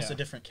 that's almost Yeah. a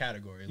different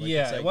category. Like,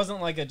 Yeah, it's like, it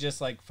wasn't like a just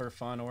like for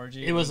fun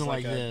orgy. It wasn't was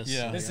like a, this.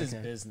 Yeah. This is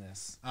Okay.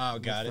 business. Oh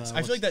god, With, it's.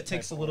 I feel like that type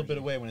takes a of little bit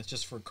orgy. away when it's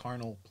just for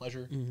carnal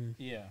pleasure.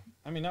 Yeah,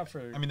 I mean not for.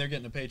 I mean, they're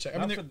getting a paycheck. I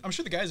Not mean, for- I'm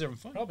sure the guys are having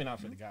fun. probably not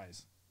for the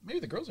guys. Maybe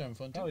the girls are having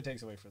fun too. Probably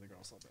takes away for the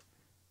girls a little bit.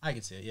 I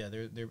could see it. Yeah,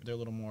 they're a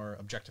little more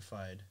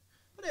objectified.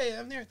 But hey,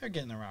 I mean, they're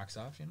getting their rocks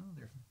off. You know,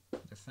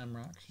 they're femme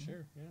rocks. you know?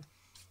 Sure. Yeah.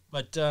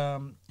 But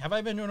have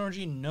I been to an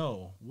orgy?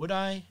 No. Would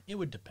I? It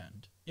would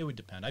depend. It would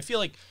depend. I feel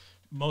like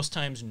most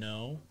times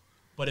no.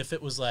 But if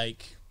it was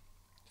like,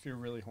 If you're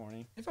really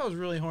horny. if I was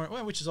really horny,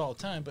 well, which is all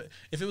the time, but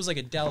if it was like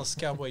a Dallas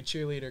Cowboy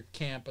cheerleader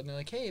camp and they're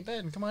like, hey,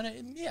 Ben, come on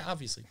in. Yeah,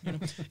 obviously. You know,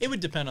 it would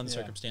depend on the Yeah.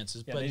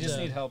 circumstances. Yeah, but they just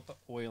need help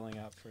oiling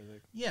up for the.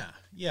 Yeah,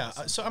 yeah.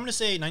 So I'm going to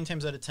say 9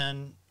 times out of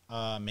 10,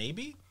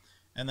 maybe.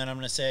 And then I'm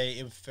going to say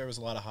if there was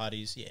a lot of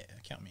hotties, yeah,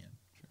 count me in.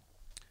 Sure.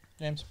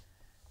 James,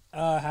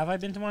 Have I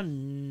been to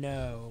one?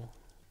 No.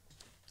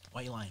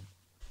 why are you lying?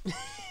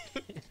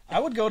 I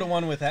would go to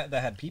one with that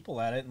had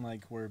people at it and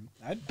like where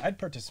I'd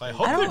participate. I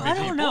hope I there'd don't, be I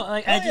don't people. know.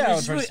 Like, Oh, I, yeah, I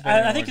it's would really, participate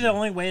in I think orgy. the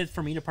only way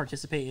for me to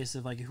participate is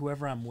if like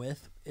whoever I'm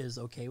with is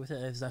okay with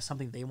it. If that's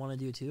something they want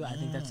to do too, I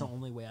think that's the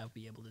only way I'd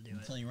be able to do I'm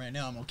it. telling you right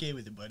now, I'm okay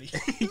with it, buddy.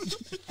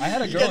 I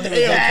had a girl who was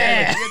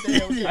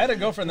okay. I had a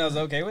girlfriend that was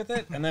okay with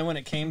it, and then when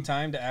it came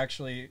time to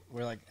actually,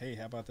 we're like, "Hey,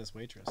 how about this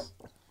waitress?"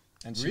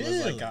 And she was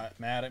Really? like, got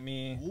mad at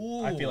me.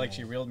 I feel like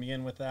she reeled me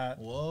in with that.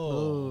 Whoa.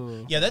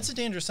 Ooh. Yeah, that's a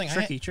dangerous thing.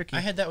 Tricky. I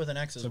had that with an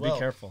ex as So well. be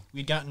careful.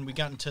 We'd gotten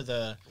to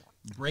the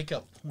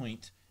breakup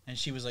point, and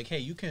she was like, "Hey,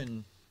 you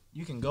can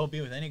go be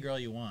with any girl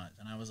you want."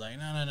 And I was like,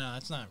 "No,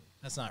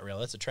 that's not real.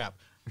 That's a trap."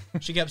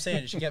 She kept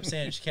saying it. She kept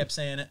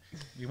saying it.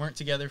 We weren't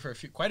together for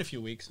quite a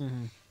few weeks,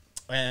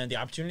 and the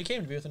opportunity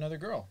came to be with another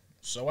girl.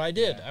 So I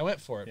did. Yeah. I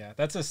went for it. Yeah,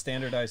 that's a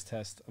standardized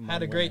test. Among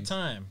Had a great women.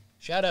 time.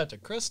 Shout out to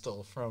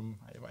Crystal from,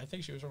 I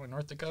think she was from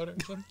North Dakota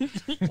or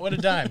something. What a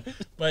dime.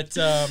 But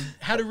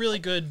had a really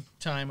good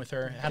time with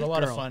her. Had a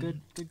lot of girl.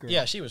 fun. Good girl.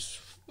 Yeah, she was,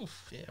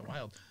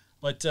 wild.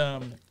 But,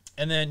 and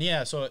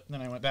then, so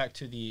then I went back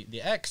to the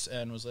ex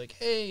and was like,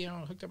 hey,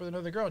 hooked up with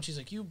another girl. And she's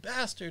like, you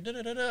bastard,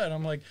 da-da-da-da. And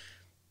I'm like,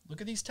 look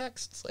at these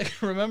texts. Like,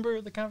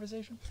 remember the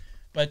conversation?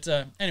 But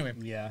anyway.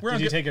 Yeah. We're Did on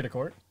you good- take her to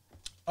court?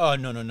 Oh,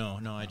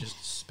 no. I just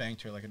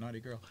spanked her like a naughty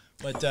girl.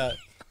 But,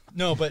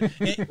 no, but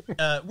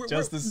we're,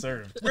 Justice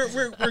served.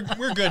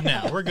 we're good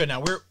now. We're good now.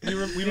 We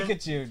Look were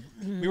at you.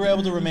 we were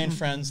able to remain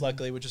friends,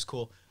 luckily, which is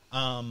cool.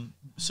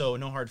 So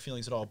no hard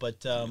feelings at all. But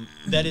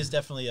that is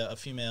definitely a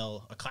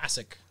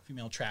classic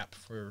female trap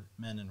for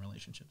men in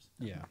relationships.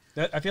 Yeah.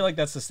 I feel like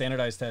that's the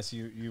standardized test.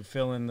 You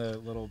fill in the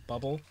little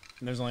bubble,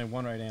 and there's only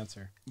one right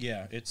answer.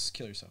 Yeah, it's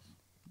kill yourself.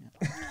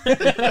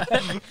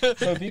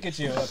 So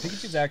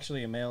Pikachu's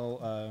actually a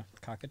male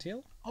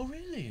cockatiel. Oh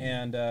really?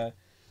 And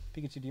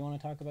Pikachu, do you want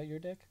to talk about your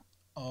dick?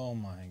 Oh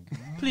my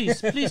god.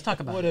 Please talk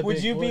about it.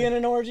 Would you be in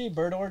an orgy,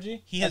 bird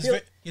orgy? He has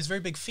very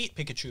big feet,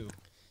 Pikachu.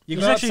 You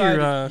He's go actually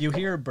outside, your, you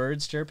hear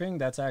birds chirping.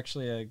 That's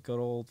actually a good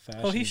old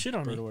fashioned. Oh, he shit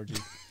on bird me. orgy.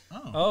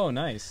 Oh. Oh,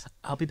 nice.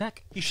 I'll be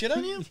back. He shit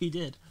on you? He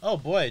did. Oh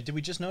boy, did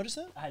we just notice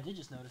that? I did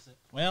just notice it.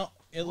 Well,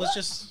 let's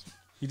just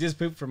You just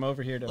pooped from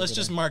over here to. let's over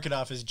just there. mark it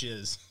off as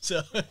jizz.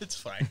 So it's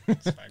fine.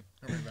 It's fine.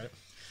 Don't worry about it.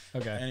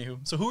 Okay.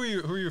 Anywho, so who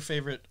are your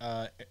favorite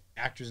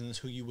actors in this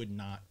who you would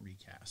not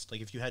recast?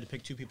 Like if you had to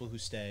pick two people who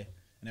stay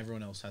and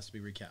everyone else has to be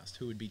recast,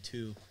 who would be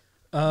two?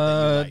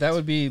 That liked?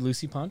 would be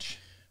Lucy Punch.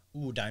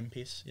 Ooh, dime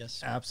piece.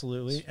 Yes.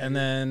 Absolutely. And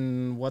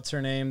then what's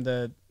her name?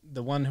 The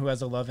one who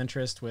has a love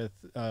interest with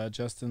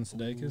Justin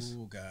Sudeikis.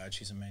 Oh God,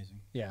 she's amazing.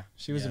 Yeah,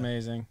 she was Yeah.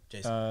 amazing.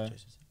 Jason.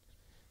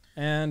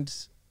 And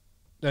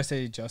did I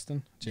say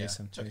Justin? Yeah,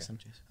 Jason. it's okay, Jason.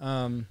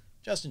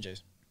 Jason.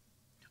 Jason.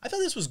 I thought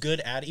this was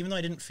good even though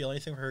I didn't feel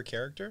anything for her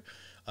character.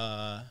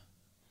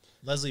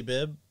 Leslie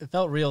Bibb. It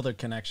felt real, the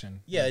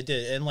connection. Yeah, it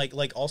did. And like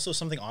also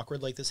something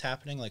awkward like this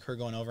happening, like her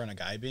going over and a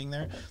guy being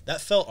there, that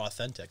felt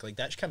authentic. Like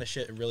that kind of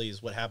shit really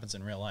is what happens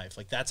in real life.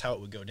 Like that's how it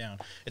would go down.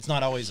 It's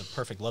not always a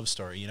perfect love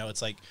story, you know?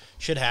 It's like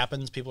shit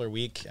happens, people are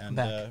weak, and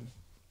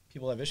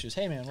people have issues.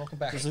 Hey man, welcome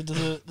back. Does it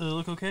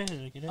look okay?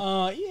 Did I get it?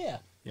 Yeah.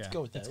 Let's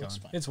go with that. It's It looks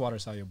gone. fine. It's water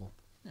soluble.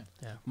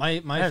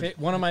 Yeah.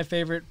 One of my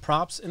favorite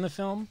props in the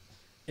film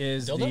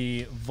is Dildo?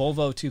 the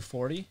Volvo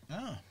 240.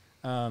 Oh.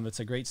 It's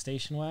a great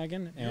station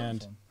wagon, and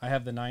Beautiful. I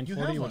have the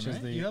 940, which is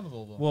the You have a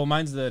Volvo. well,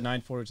 mine's the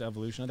 940, which is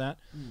evolution of that.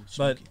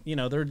 But smoky. you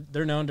know,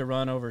 they're known to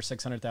run over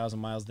 600,000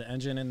 miles. The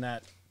engine in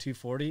that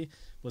 240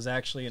 was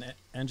actually an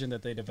engine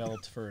that they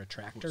developed for a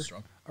tractor.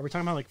 Strong. Are we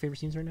talking about like favorite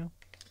scenes right now?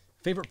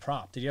 Favorite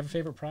prop? Did you have a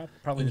favorite prop?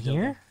 Probably In the dildo.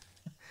 here?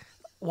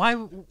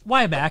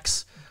 Why,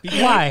 Max?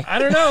 Why? I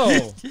don't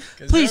know,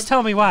 Please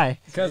tell me why.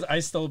 because I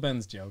stole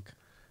Ben's joke.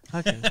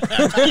 Okay.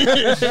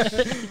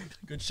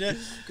 Good shit.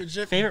 Good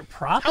shit. Favorite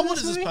prop? How in old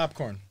is this movie?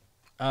 popcorn?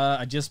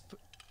 I just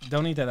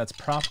don't eat that. That's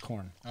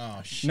popcorn.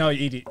 Oh shit. No,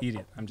 eat it. Eat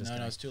it. I'm just No,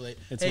 kidding. it's too late.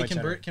 It's Hey, white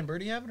cheddar. can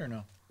Birdie have it or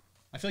no?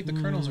 I feel like the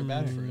kernels are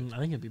bad for it. I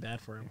think it'd be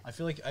bad for him. I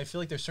feel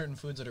like there's certain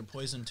foods that are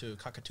poison to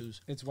cockatoos.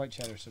 It's white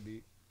cheddar, so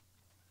be.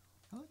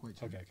 I like white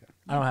cheddar. Okay.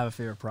 I don't have a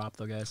favorite prop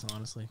though, guys.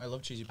 Honestly, I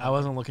love cheesy I popcorn.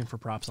 wasn't looking for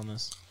props on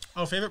this.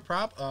 Oh, favorite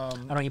prop? I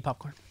don't eat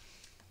popcorn.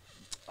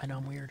 I know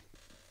I'm weird.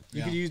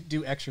 You Yeah. could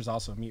do extras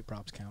also. Meat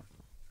props count.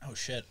 Oh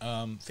shit.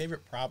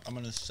 Favorite prop? I'm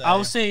gonna say.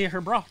 I'll say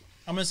her bra.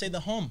 I'm gonna say the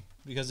home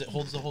because it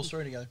holds the whole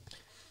story together.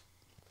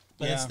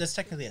 But Yeah. that's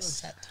technically a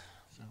set.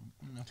 So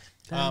I don't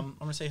know. I'm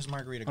gonna say his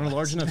margarita On a glass.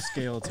 large enough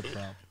scale, it's a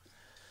prop.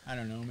 I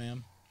don't know,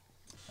 man.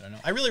 I don't know.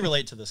 I really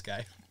relate to this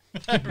guy.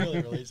 I really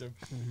relate to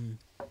him.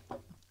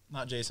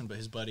 Not Jason, but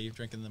his buddy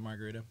drinking the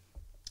margarita.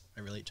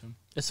 I relate to him.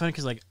 It's funny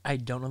because like I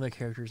don't know the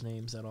characters'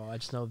 names at all. I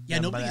just know Yeah,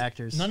 them by nobody. the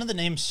actors. None of the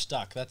names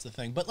stuck. That's the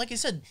thing. But like I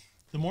said,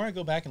 the more I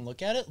go back and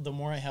look at it, the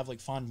more I have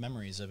like fond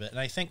memories of it. And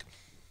I think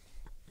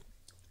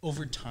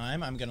over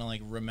time, I'm gonna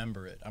like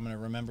remember it. I'm gonna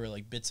remember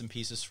like bits and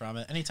pieces from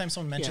it. Anytime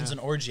someone mentions Yeah. an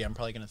orgy, I'm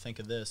probably gonna think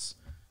of this,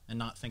 and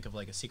not think of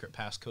like a secret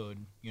passcode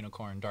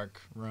unicorn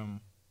dark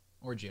room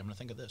orgy. I'm gonna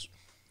think of this.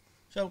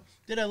 So,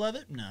 did I love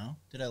it? No.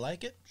 Did I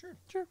like it? Sure.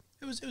 Sure.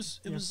 It was It's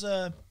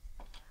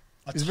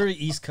very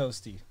East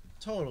Coasty.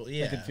 total.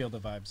 Yeah. I could feel the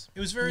vibes. It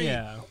was very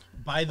Yeah.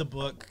 by the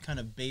book, kind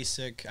of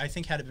basic. I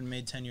think had it been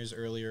made 10 years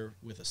earlier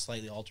with a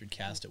slightly altered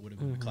cast, it would have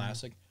been a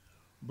classic.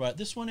 But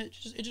this one, it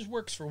just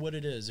works for what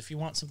it is. If you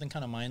want something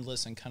kind of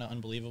mindless and kind of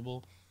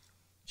unbelievable,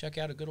 check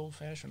out a good old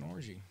fashioned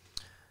orgy.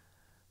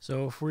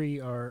 So if we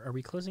are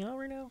we closing out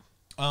right now?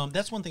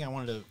 That's one thing I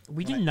wanted to.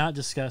 We did not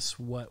discuss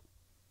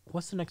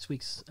what's the next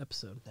week's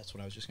episode. That's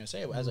what I was just gonna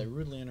say. As I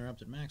rudely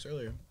interrupted Max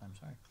earlier, I'm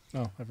sorry.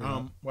 Oh, I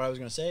forgot. What I was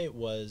gonna say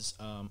was,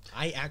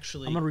 I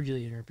actually, I'm gonna read you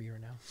the interview right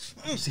now.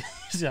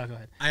 Yeah, go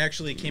ahead. I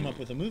actually came up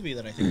with a movie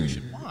that I think we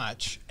should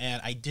watch, and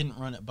I didn't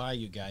run it by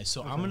you guys.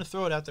 So I'm going to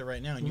throw it out there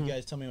right now, and you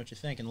guys tell me what you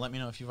think, and let me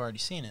know if you've already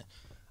seen it.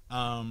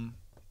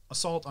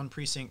 Assault on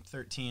Precinct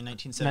 13,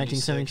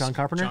 1976. 1970, John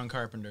Carpenter? John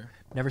Carpenter.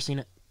 Never seen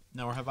it.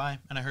 Nor have I,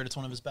 and I heard it's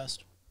one of his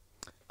best.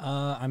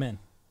 I'm in.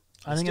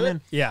 I think do I'm it.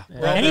 in. Yeah.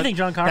 Yeah, anything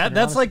John Carpenter.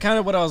 That's honestly. like kind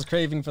of what I was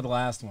craving for the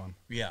last one.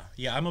 Yeah,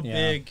 I'm a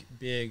Yeah.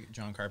 big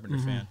John Carpenter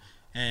fan,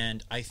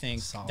 and I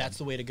think Solid. that's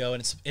the way to go.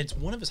 And it's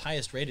one of his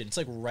highest rated. It's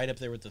like right up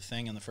there with The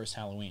Thing and the first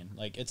Halloween.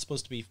 Like it's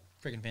supposed to be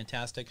freaking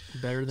fantastic.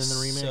 better than the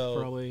remake,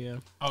 So- probably. Yeah.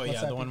 Oh yeah,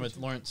 that the one Pikachu? with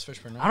Lawrence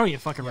Fishburne. I don't even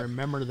fucking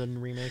remember the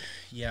remake.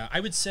 Yeah, I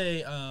would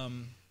say.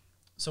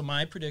 So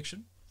my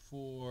prediction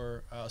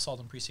for Assault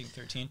on Precinct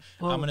 13,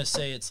 Well- I'm gonna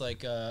say it's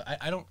like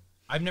I don't.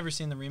 I've never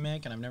seen the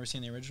remake and I've never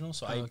seen the original,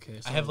 so Okay,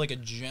 I have like a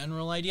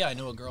general idea. I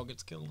know a girl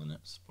gets killed in it.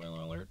 Spoiler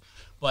alert,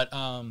 but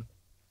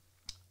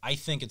I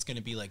think it's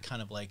gonna be like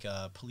kind of like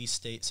a police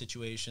state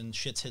situation.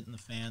 Shit's hitting the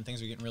fan.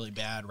 Things are getting really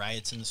bad.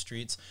 Riots in the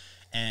streets,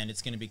 and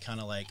it's gonna be kind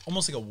of like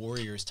almost like a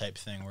Warriors type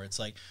thing where it's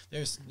like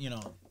there's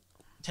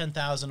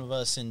 10,000 of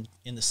us in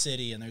the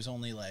city and there's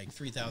only like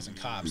 3,000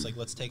 cops. Like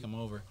let's take them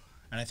over.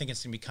 And I think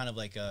it's gonna be kind of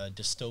like a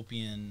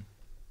dystopian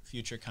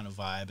future kind of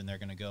vibe, and they're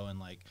gonna go and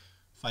like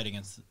fight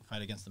against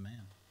the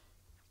man.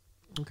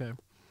 Okay.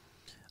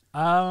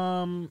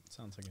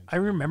 Sounds like I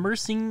remember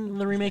seeing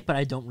the remake, but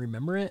I don't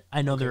remember it.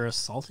 I know they're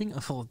assaulting.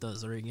 Oh, it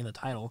does. They're in the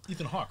title.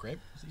 Ethan Hawke, right?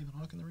 Is it Ethan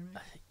Hawke in the remake?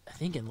 I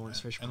think in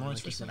Lawrence Fishburne. And Lawrence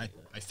like you Fishburne, said.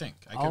 I think.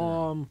 I could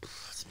remember.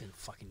 It's been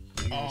fucking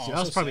years. Oh, I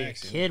was so probably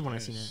sexy. a kid when I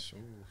seen it. So-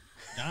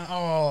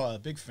 Oh,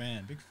 big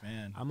fan.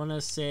 I'm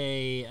gonna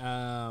say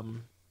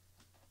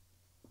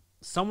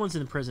someone's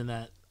in prison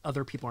that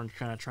other people are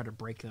trying to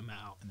break them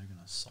out. And they're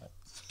gonna assault.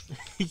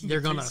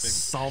 They're gonna precinct.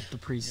 assault the They're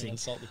gonna precinct.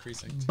 assault the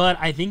precinct. But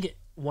I think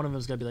one of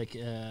them's gonna be like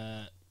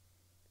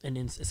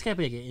it's gotta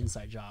be like an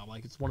inside job.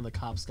 Like it's one of the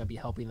cops gotta be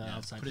helping the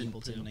outside put it people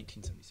in too.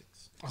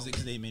 1976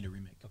 because they made a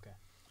remake. Okay.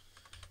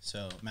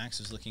 So Max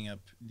is looking up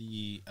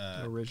the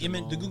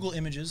Original. the Google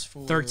images for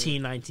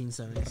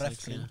 1976. Yeah.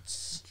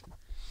 reference.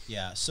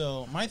 Yeah.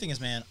 So my thing is,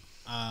 man,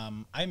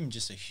 I'm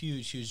just a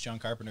huge John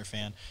Carpenter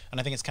fan, and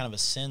I think it's kind of a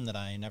sin that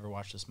I never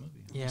watched this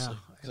movie. Yeah.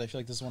 Because I feel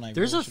like this is one I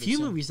There's really a should have few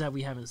seen. movies that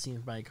we haven't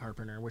seen by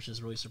Carpenter, which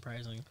is really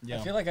surprising. Yeah.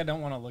 I feel like I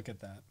don't want to look at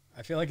that.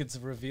 I feel like it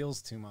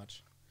reveals too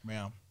much.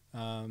 Yeah.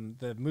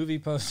 The movie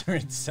poster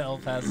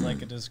itself has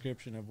like a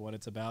description of what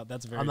it's about.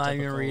 That's very I'm not even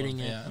typical reading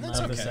of, it. Yeah, I'm that's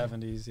not- the okay.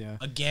 70s, yeah.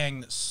 A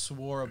gang that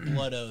swore a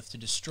blood oath to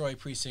destroy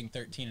Precinct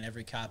 13 and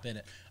every cop in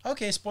it.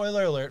 Okay,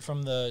 spoiler alert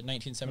from the To me,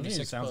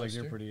 1976 it sounds like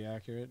poster. you're pretty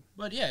accurate.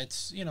 But yeah,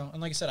 it's, you know,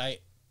 and like I said, I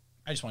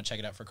just want to check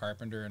it out for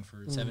Carpenter and for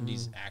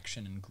 70s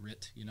action and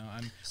grit, you know.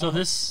 So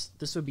this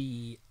would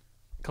be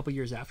a couple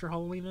years after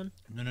Halloween then?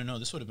 No.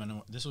 This would have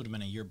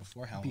been a year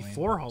before Halloween.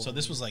 Before So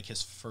this Halloween. was like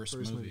his first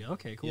movie.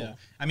 Okay, cool. Yeah.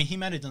 I mean, he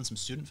might have done some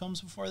student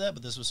films before that,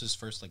 but this was his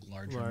first like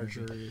larger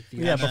movie.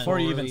 Yeah, then- before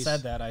you even release.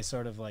 said that, I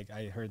sort of like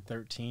I heard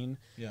 13,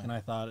 Yeah. and I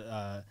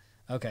thought,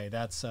 okay,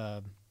 that's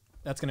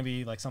gonna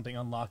be like something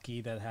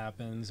unlucky that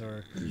happens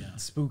or Yeah.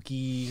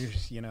 spooky,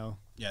 you know.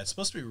 Yeah, it's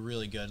supposed to be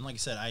really good. And like I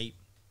said, I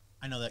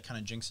know that kind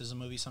of jinxes a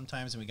movie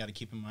sometimes, and we got to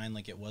keep in mind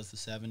like it was the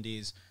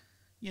 70s.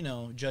 You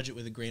know, judge it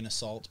with a grain of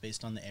salt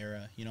based on the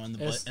era, you know, and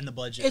the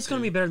budget. It's going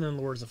to too. be better than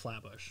Lords of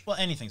Flatbush. Well,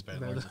 anything's better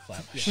than Lords of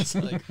Flatbush. It's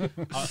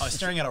like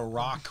staring at a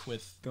rock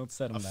with Don't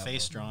set him a that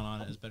face way. drawn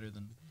on it is better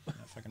than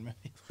that fucking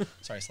movie.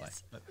 Sorry, Sly,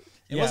 but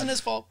it Yeah. wasn't his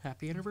fault.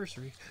 Happy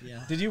anniversary.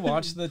 Yeah, Did you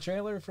watch the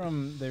trailer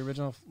from the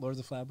original Lords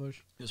of Flatbush?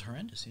 it was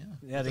horrendous. Yeah,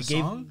 Yeah, The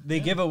they song? they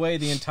Yeah. give away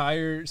the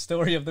entire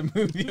story of the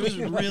movie. It was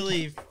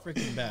really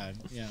freaking bad.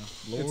 Yeah,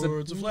 It's a-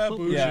 Lords of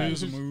Flatbush Yeah.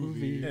 is a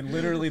movie. and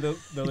literally the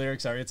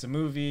lyrics are, "It's a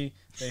movie."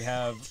 They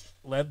have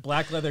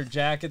black leather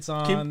jackets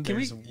on. can we-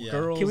 There's Yeah.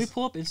 girls. Can we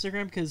pull up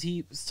Instagram? Because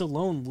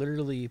Stallone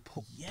literally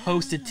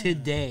posted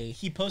today.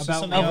 He posted About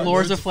something about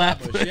Lords of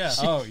Flatbush. Yeah.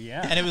 Oh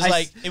yeah. And it was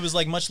I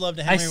like much love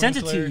to I Henry sent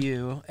Winkler. it to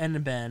you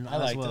and Ben I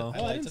as liked well. it. Oh, I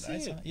I liked didn't it. I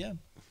see saw it. it. Yeah.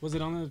 Was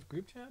it on the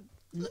group chat?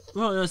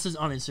 Well, this is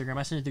on Instagram.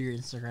 I sent it through your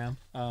Instagram.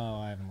 Oh,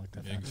 I haven't looked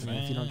at that. fan.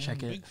 If you don't check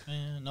it. Big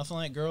fan. Nothing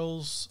like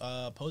girls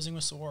posing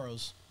with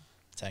saguaros.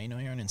 That's how you know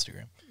you're on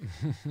Instagram.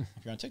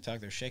 If you're on TikTok,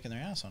 they're shaking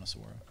their ass on a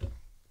saguaro.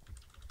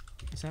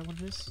 Is that what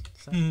it is? Is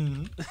that-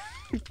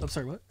 Mm-hmm. I'm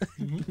sorry, what?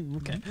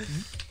 Okay.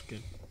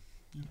 Good.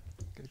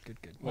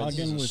 Good. Log This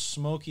in is a with-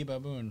 smoky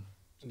baboon.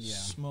 Yeah.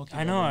 Smoky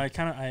I know.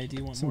 baboon. I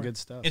do want Some more. good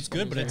stuff. It's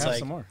good, but Have it's like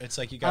some more. it's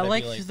like you I gotta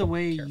like be like the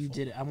way careful. you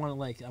did it. I want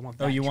Oh,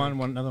 that you want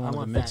drink. another I one of the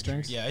want mixed that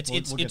drink. drinks? Yeah, it's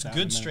We'll get it's that in a good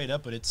minute. straight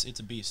up, but it's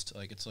a beast.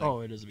 Like it's like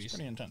Oh, it is a it's beast.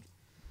 pretty intense.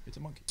 It's a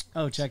monkey.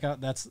 Oh, check out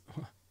that's.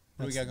 What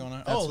do we got going on?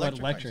 that's Oh, what electric.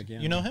 Electric, Lights. yeah.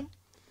 You know him?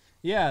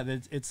 Yeah,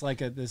 it's like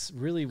this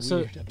really So,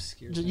 weird,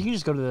 obscure. You thing. can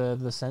just go to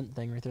the scent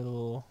thing right there. The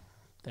little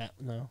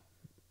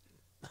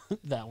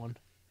that one.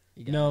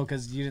 You got No,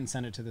 because you didn't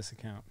send it to this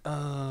account.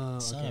 Oh,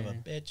 Son of a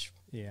bitch.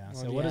 Yeah.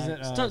 Well, So what is yeah, it?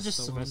 Just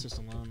Stallone? Sylvester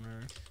Stallone.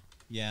 Or,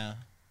 Yeah.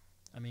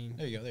 I mean,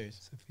 There you go. There he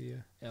is.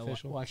 Sophia. yeah,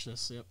 Official. watch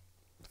this. Yep.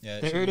 Yeah.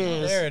 There should it be-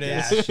 is. There it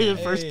is. Yeah,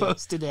 first Hey.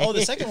 post today. Oh,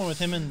 the second one with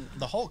him and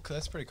the Hulk.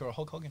 That's pretty cool.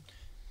 Hulk Hogan.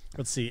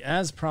 Let's see.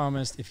 As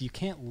promised, if you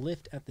can't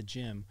lift at the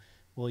gym,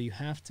 well, you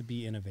have to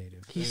be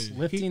innovative. He's-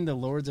 Lifting the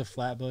Lords of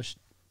Flatbush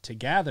to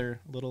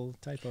gather. Little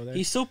typo there.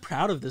 He's so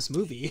proud of this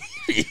movie.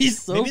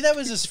 He's so Maybe that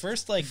was his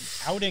first like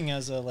outing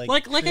as a like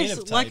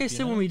creative type, I you said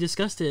know? when we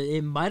discussed it,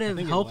 it might have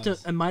think it helped him.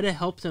 was. It might have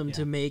helped him Yeah.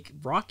 to make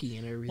Rocky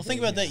and everything. Well, think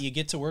about that. You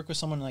get to work with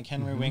someone like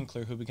Henry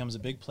Winkler, who becomes a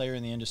big player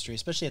in the industry,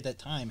 especially at that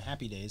time,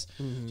 Happy Days.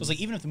 So it's like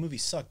even if the movie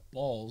sucked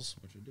balls,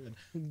 which it did,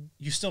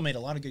 you still made a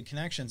lot of good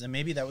connections, and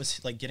maybe that was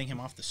like getting him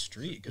off the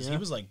street because he Yeah.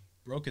 was like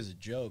broke as a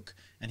joke,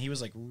 and he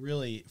was like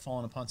really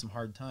falling upon some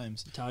hard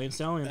times. Italian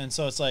Stallion. And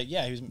so it's like,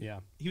 yeah,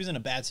 Yeah. he was in a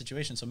bad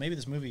situation. So maybe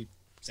this movie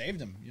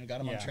saved him. You know, got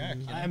him on track.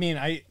 You know? I mean,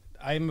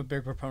 I'm a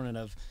big proponent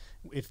of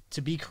if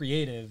to be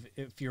creative.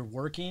 If you're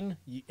working,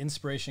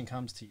 inspiration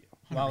comes to you.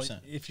 While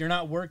 100%. if you're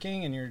not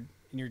working and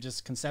you're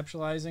just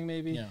conceptualizing,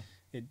 maybe Yeah.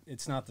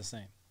 it's not the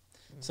same.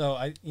 So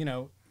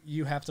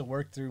you have to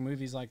work through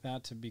movies like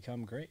that to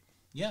become great.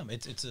 Yeah,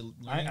 it's a. I mean,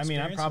 I'm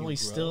experience, probably you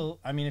grow. still.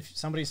 I mean, if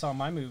somebody saw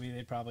my movie,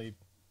 they'd probably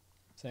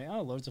say,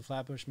 "Oh, Lords of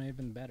Flatbush may have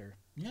been better."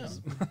 Yeah.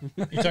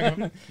 you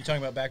talking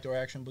about Backdoor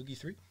Action Boogie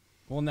 3?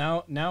 Well,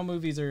 now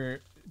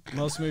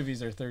most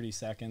movies are 30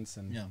 seconds,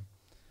 and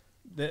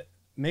Yeah.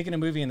 making a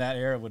movie in that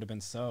era would have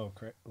been so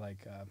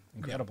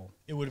incredible.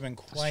 It would have been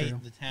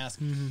quite the task.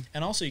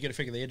 And also, you got to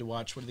figure they had to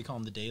watch, what do they call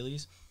them, the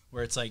dailies,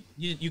 where it's like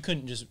you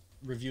couldn't just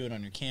review it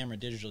on your camera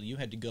digital. You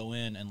had to go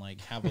in and like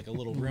have like a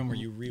little room where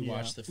you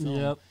rewatch the film.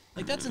 Yep.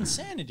 Like that's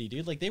insanity,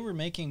 dude. Like they were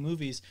making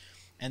movies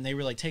and they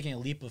were like taking a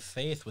leap of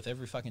faith with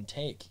every fucking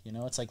take. You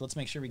know, it's like let's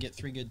make sure we get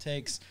 3 good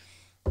takes.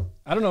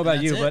 I don't know about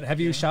that's you, it, but have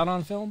you you know? shot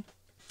on film?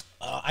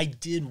 I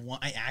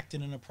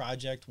acted in a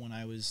project when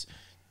I was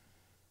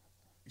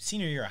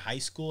senior year of high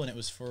school, and it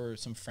was for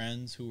some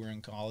friends who were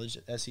in college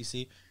at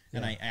SEC.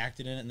 And I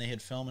acted in it, and they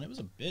had film, and it was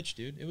a bitch,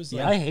 dude. It was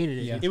like I hated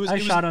it. Yeah. I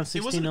shot on it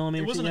 16 wasn't-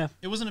 millimeter. It wasn't, yeah.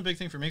 it wasn't a big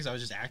thing for me because I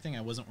was just acting.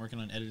 I wasn't working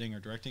on editing or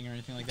directing or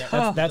anything like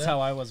that. That's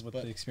how I was with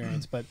the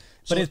experience. But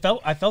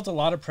I felt a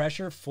lot of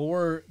pressure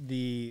for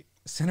the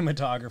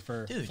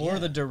cinematographer, Dude, for yeah.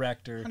 the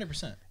director,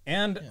 100%.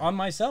 and on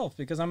myself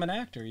because I'm an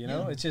actor. You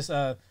know, it's just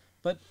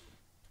but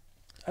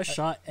I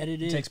shot,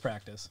 edited. it takes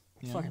practice.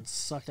 Yeah. Fucking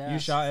sucked ass. You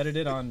shot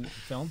edited on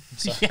film?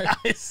 Yeah,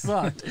 it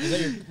sucked.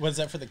 Was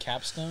that for the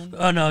capstone?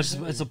 Oh no,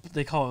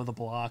 they call it the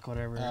block,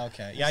 whatever. Oh,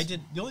 okay. Yeah, I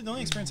did. The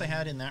only experience I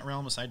had in that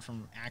realm, aside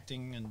from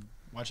acting and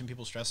watching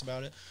people stress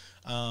about it,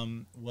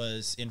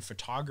 was in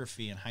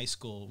photography in high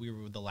school. We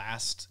were the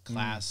last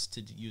class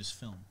to use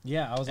film.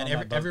 Yeah, I was And on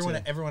that boat too.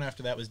 everyone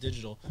after that was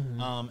digital.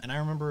 And I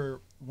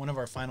remember one of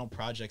our final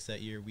projects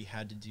that year, we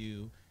had to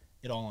do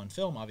it all on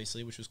film,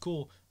 obviously, which was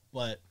cool.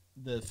 But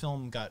the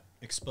film got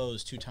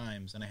exposed 2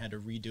 times, and I had to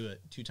redo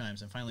it 2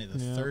 times. And finally, the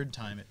third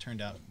time, it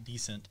turned out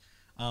decent.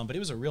 But it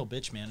was a real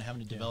bitch, man,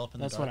 having to develop in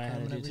That's the what dark I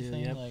had room and to do,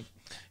 everything. yep. Like,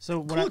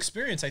 So cool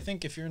experience. I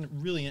think if you're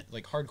really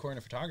like hardcore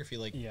into photography,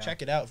 like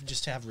check it out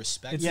just to have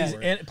respect It's for these,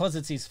 it. and plus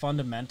it's these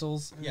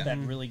fundamentals Yeah. that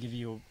really give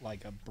you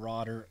like a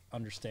broader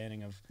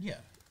understanding of Yeah.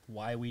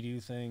 why we do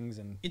things.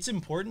 And It's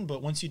important,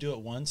 but once you do it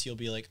once, you'll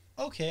be like,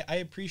 okay, I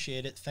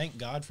appreciate it. Thank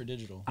God for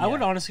digital. I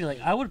would honestly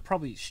I would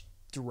probably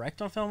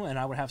direct on film, and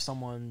I would have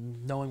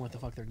someone knowing what the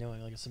fuck they're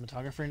doing, like a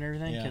cinematographer and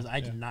everything, because I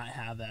did not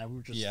have that. We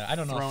were just I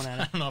don't know. thrown at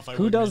it. I don't know if I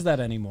who would, does man.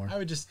 that anymore? I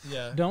would just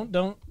Don't.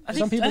 I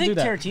Some think- people I think do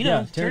that. Tarantino-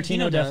 Yeah,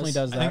 Tarantino definitely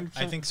does. does that.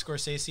 I think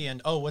Scorsese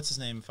and what's his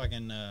name?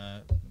 Fucking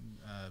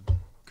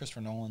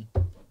Christopher Nolan,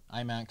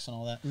 IMAX and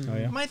all that. Oh,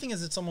 yeah. My thing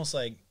is, it's almost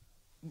like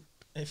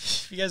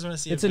if you guys want to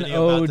see It's a an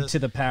video about ode this, to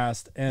the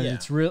past, and Yeah.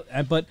 it's real.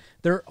 But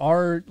there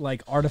are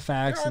like there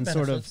artifacts are and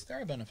benefits. sort of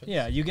there are benefits.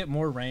 yeah. You get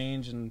more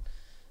range, and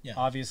Yeah.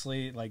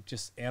 obviously, like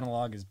just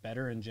analog is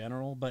better in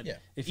general. But Yeah,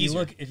 if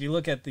easier. you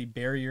look at the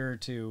barrier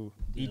to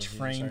each yeah,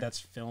 frame sorry. that's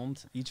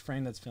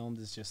filmed,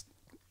 is just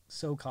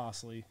so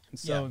costly and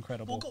so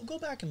incredible. Well, go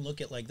back and look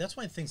at like that's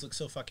why things look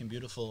so fucking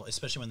beautiful,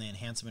 especially when they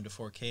enhance them into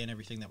 4K and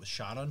everything that was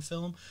shot on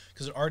film,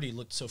 because it already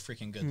looked so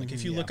freaking good. Like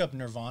if you look up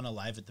Nirvana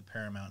live at the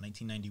Paramount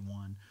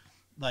 1991,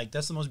 like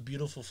that's the most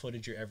beautiful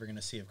footage you're ever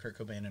gonna see of Kurt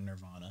Cobain and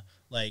Nirvana.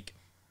 Like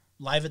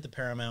live at the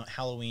Paramount,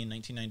 Halloween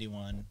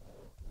 1991,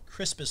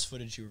 crispest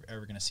footage you were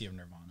ever gonna see of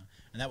Nirvana,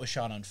 and that was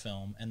shot on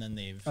film. And then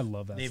I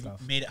love that they've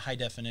stuff. made it high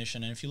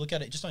definition, and if you look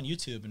at it just on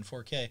YouTube in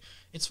 4K,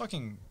 it's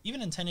fucking,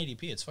 even in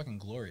 1080p, it's fucking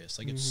glorious.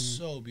 Like it's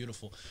so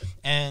beautiful.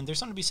 And there's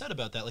something to be said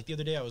about that. Like the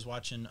other day I was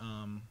watching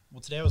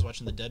today I was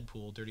watching the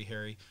Deadpool Dirty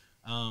Harry,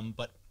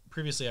 but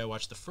previously I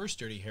watched the first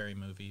Dirty Harry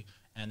movie,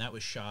 and that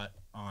was shot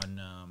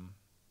on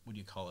what do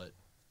you call it,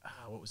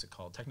 what was it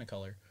called,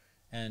 Technicolor.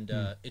 And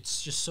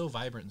it's just so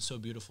vibrant and so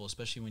beautiful,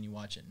 especially when you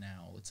watch it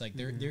now. It's like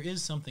there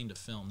is something to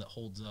film that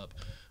holds up.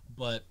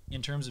 But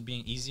in terms of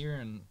being easier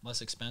and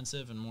less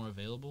expensive and more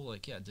available,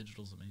 like, yeah,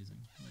 digital's amazing.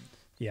 Like,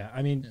 Yeah,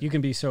 I mean, you can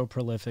be so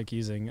prolific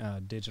using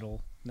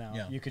digital now.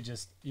 Yeah.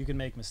 You can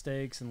make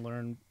mistakes and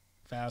learn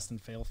fast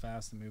and fail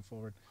fast and move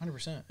forward.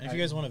 100%. And if you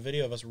guys want a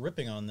video of us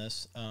ripping on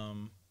this,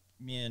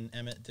 me and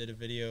Emmett did a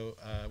video,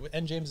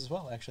 and James as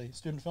well, actually,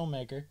 student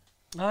filmmaker.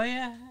 Oh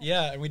yeah.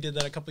 Yeah, and we did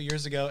that a couple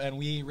years ago, and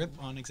we rip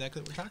on exactly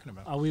what we're talking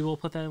about. We will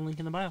put that link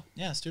in the bio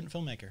Yeah, student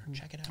filmmaker.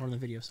 Check it out. or in the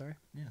video. Sorry.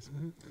 Yes.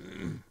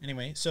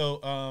 Anyway,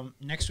 so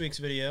next week's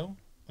video,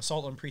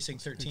 Assault on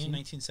Precinct 13,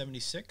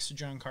 1976,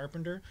 John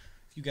Carpenter.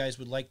 If you guys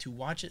would like to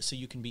watch it so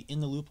you can be in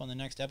the loop on the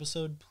next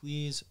episode,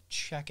 please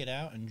check it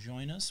out and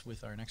join us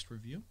with our next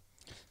review.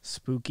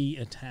 Spooky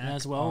attack. And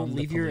as well, on the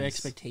leave your police.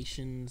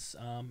 expectations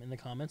in the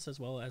comments, as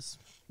well as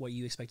what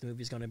you expect the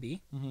movie is going to be.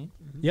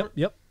 Yep.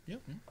 Yep.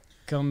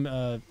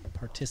 Come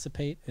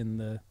participate in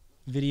the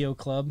video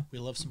club. We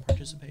love some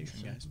participation,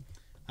 guys.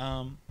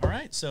 All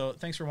right, so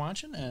thanks for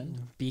watching,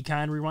 and Be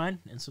kind, rewind,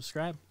 and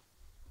subscribe.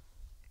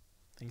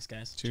 Thanks,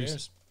 guys.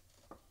 cheers.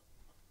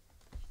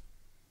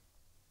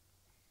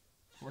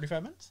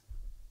 45 minutes?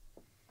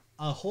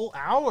 A whole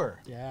hour.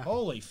 Yeah.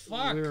 Holy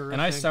fuck. We were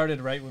And I riffing.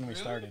 started right when we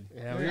started.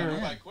 Yeah, We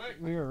were quick.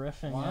 we were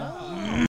riffing. Wow. Yeah.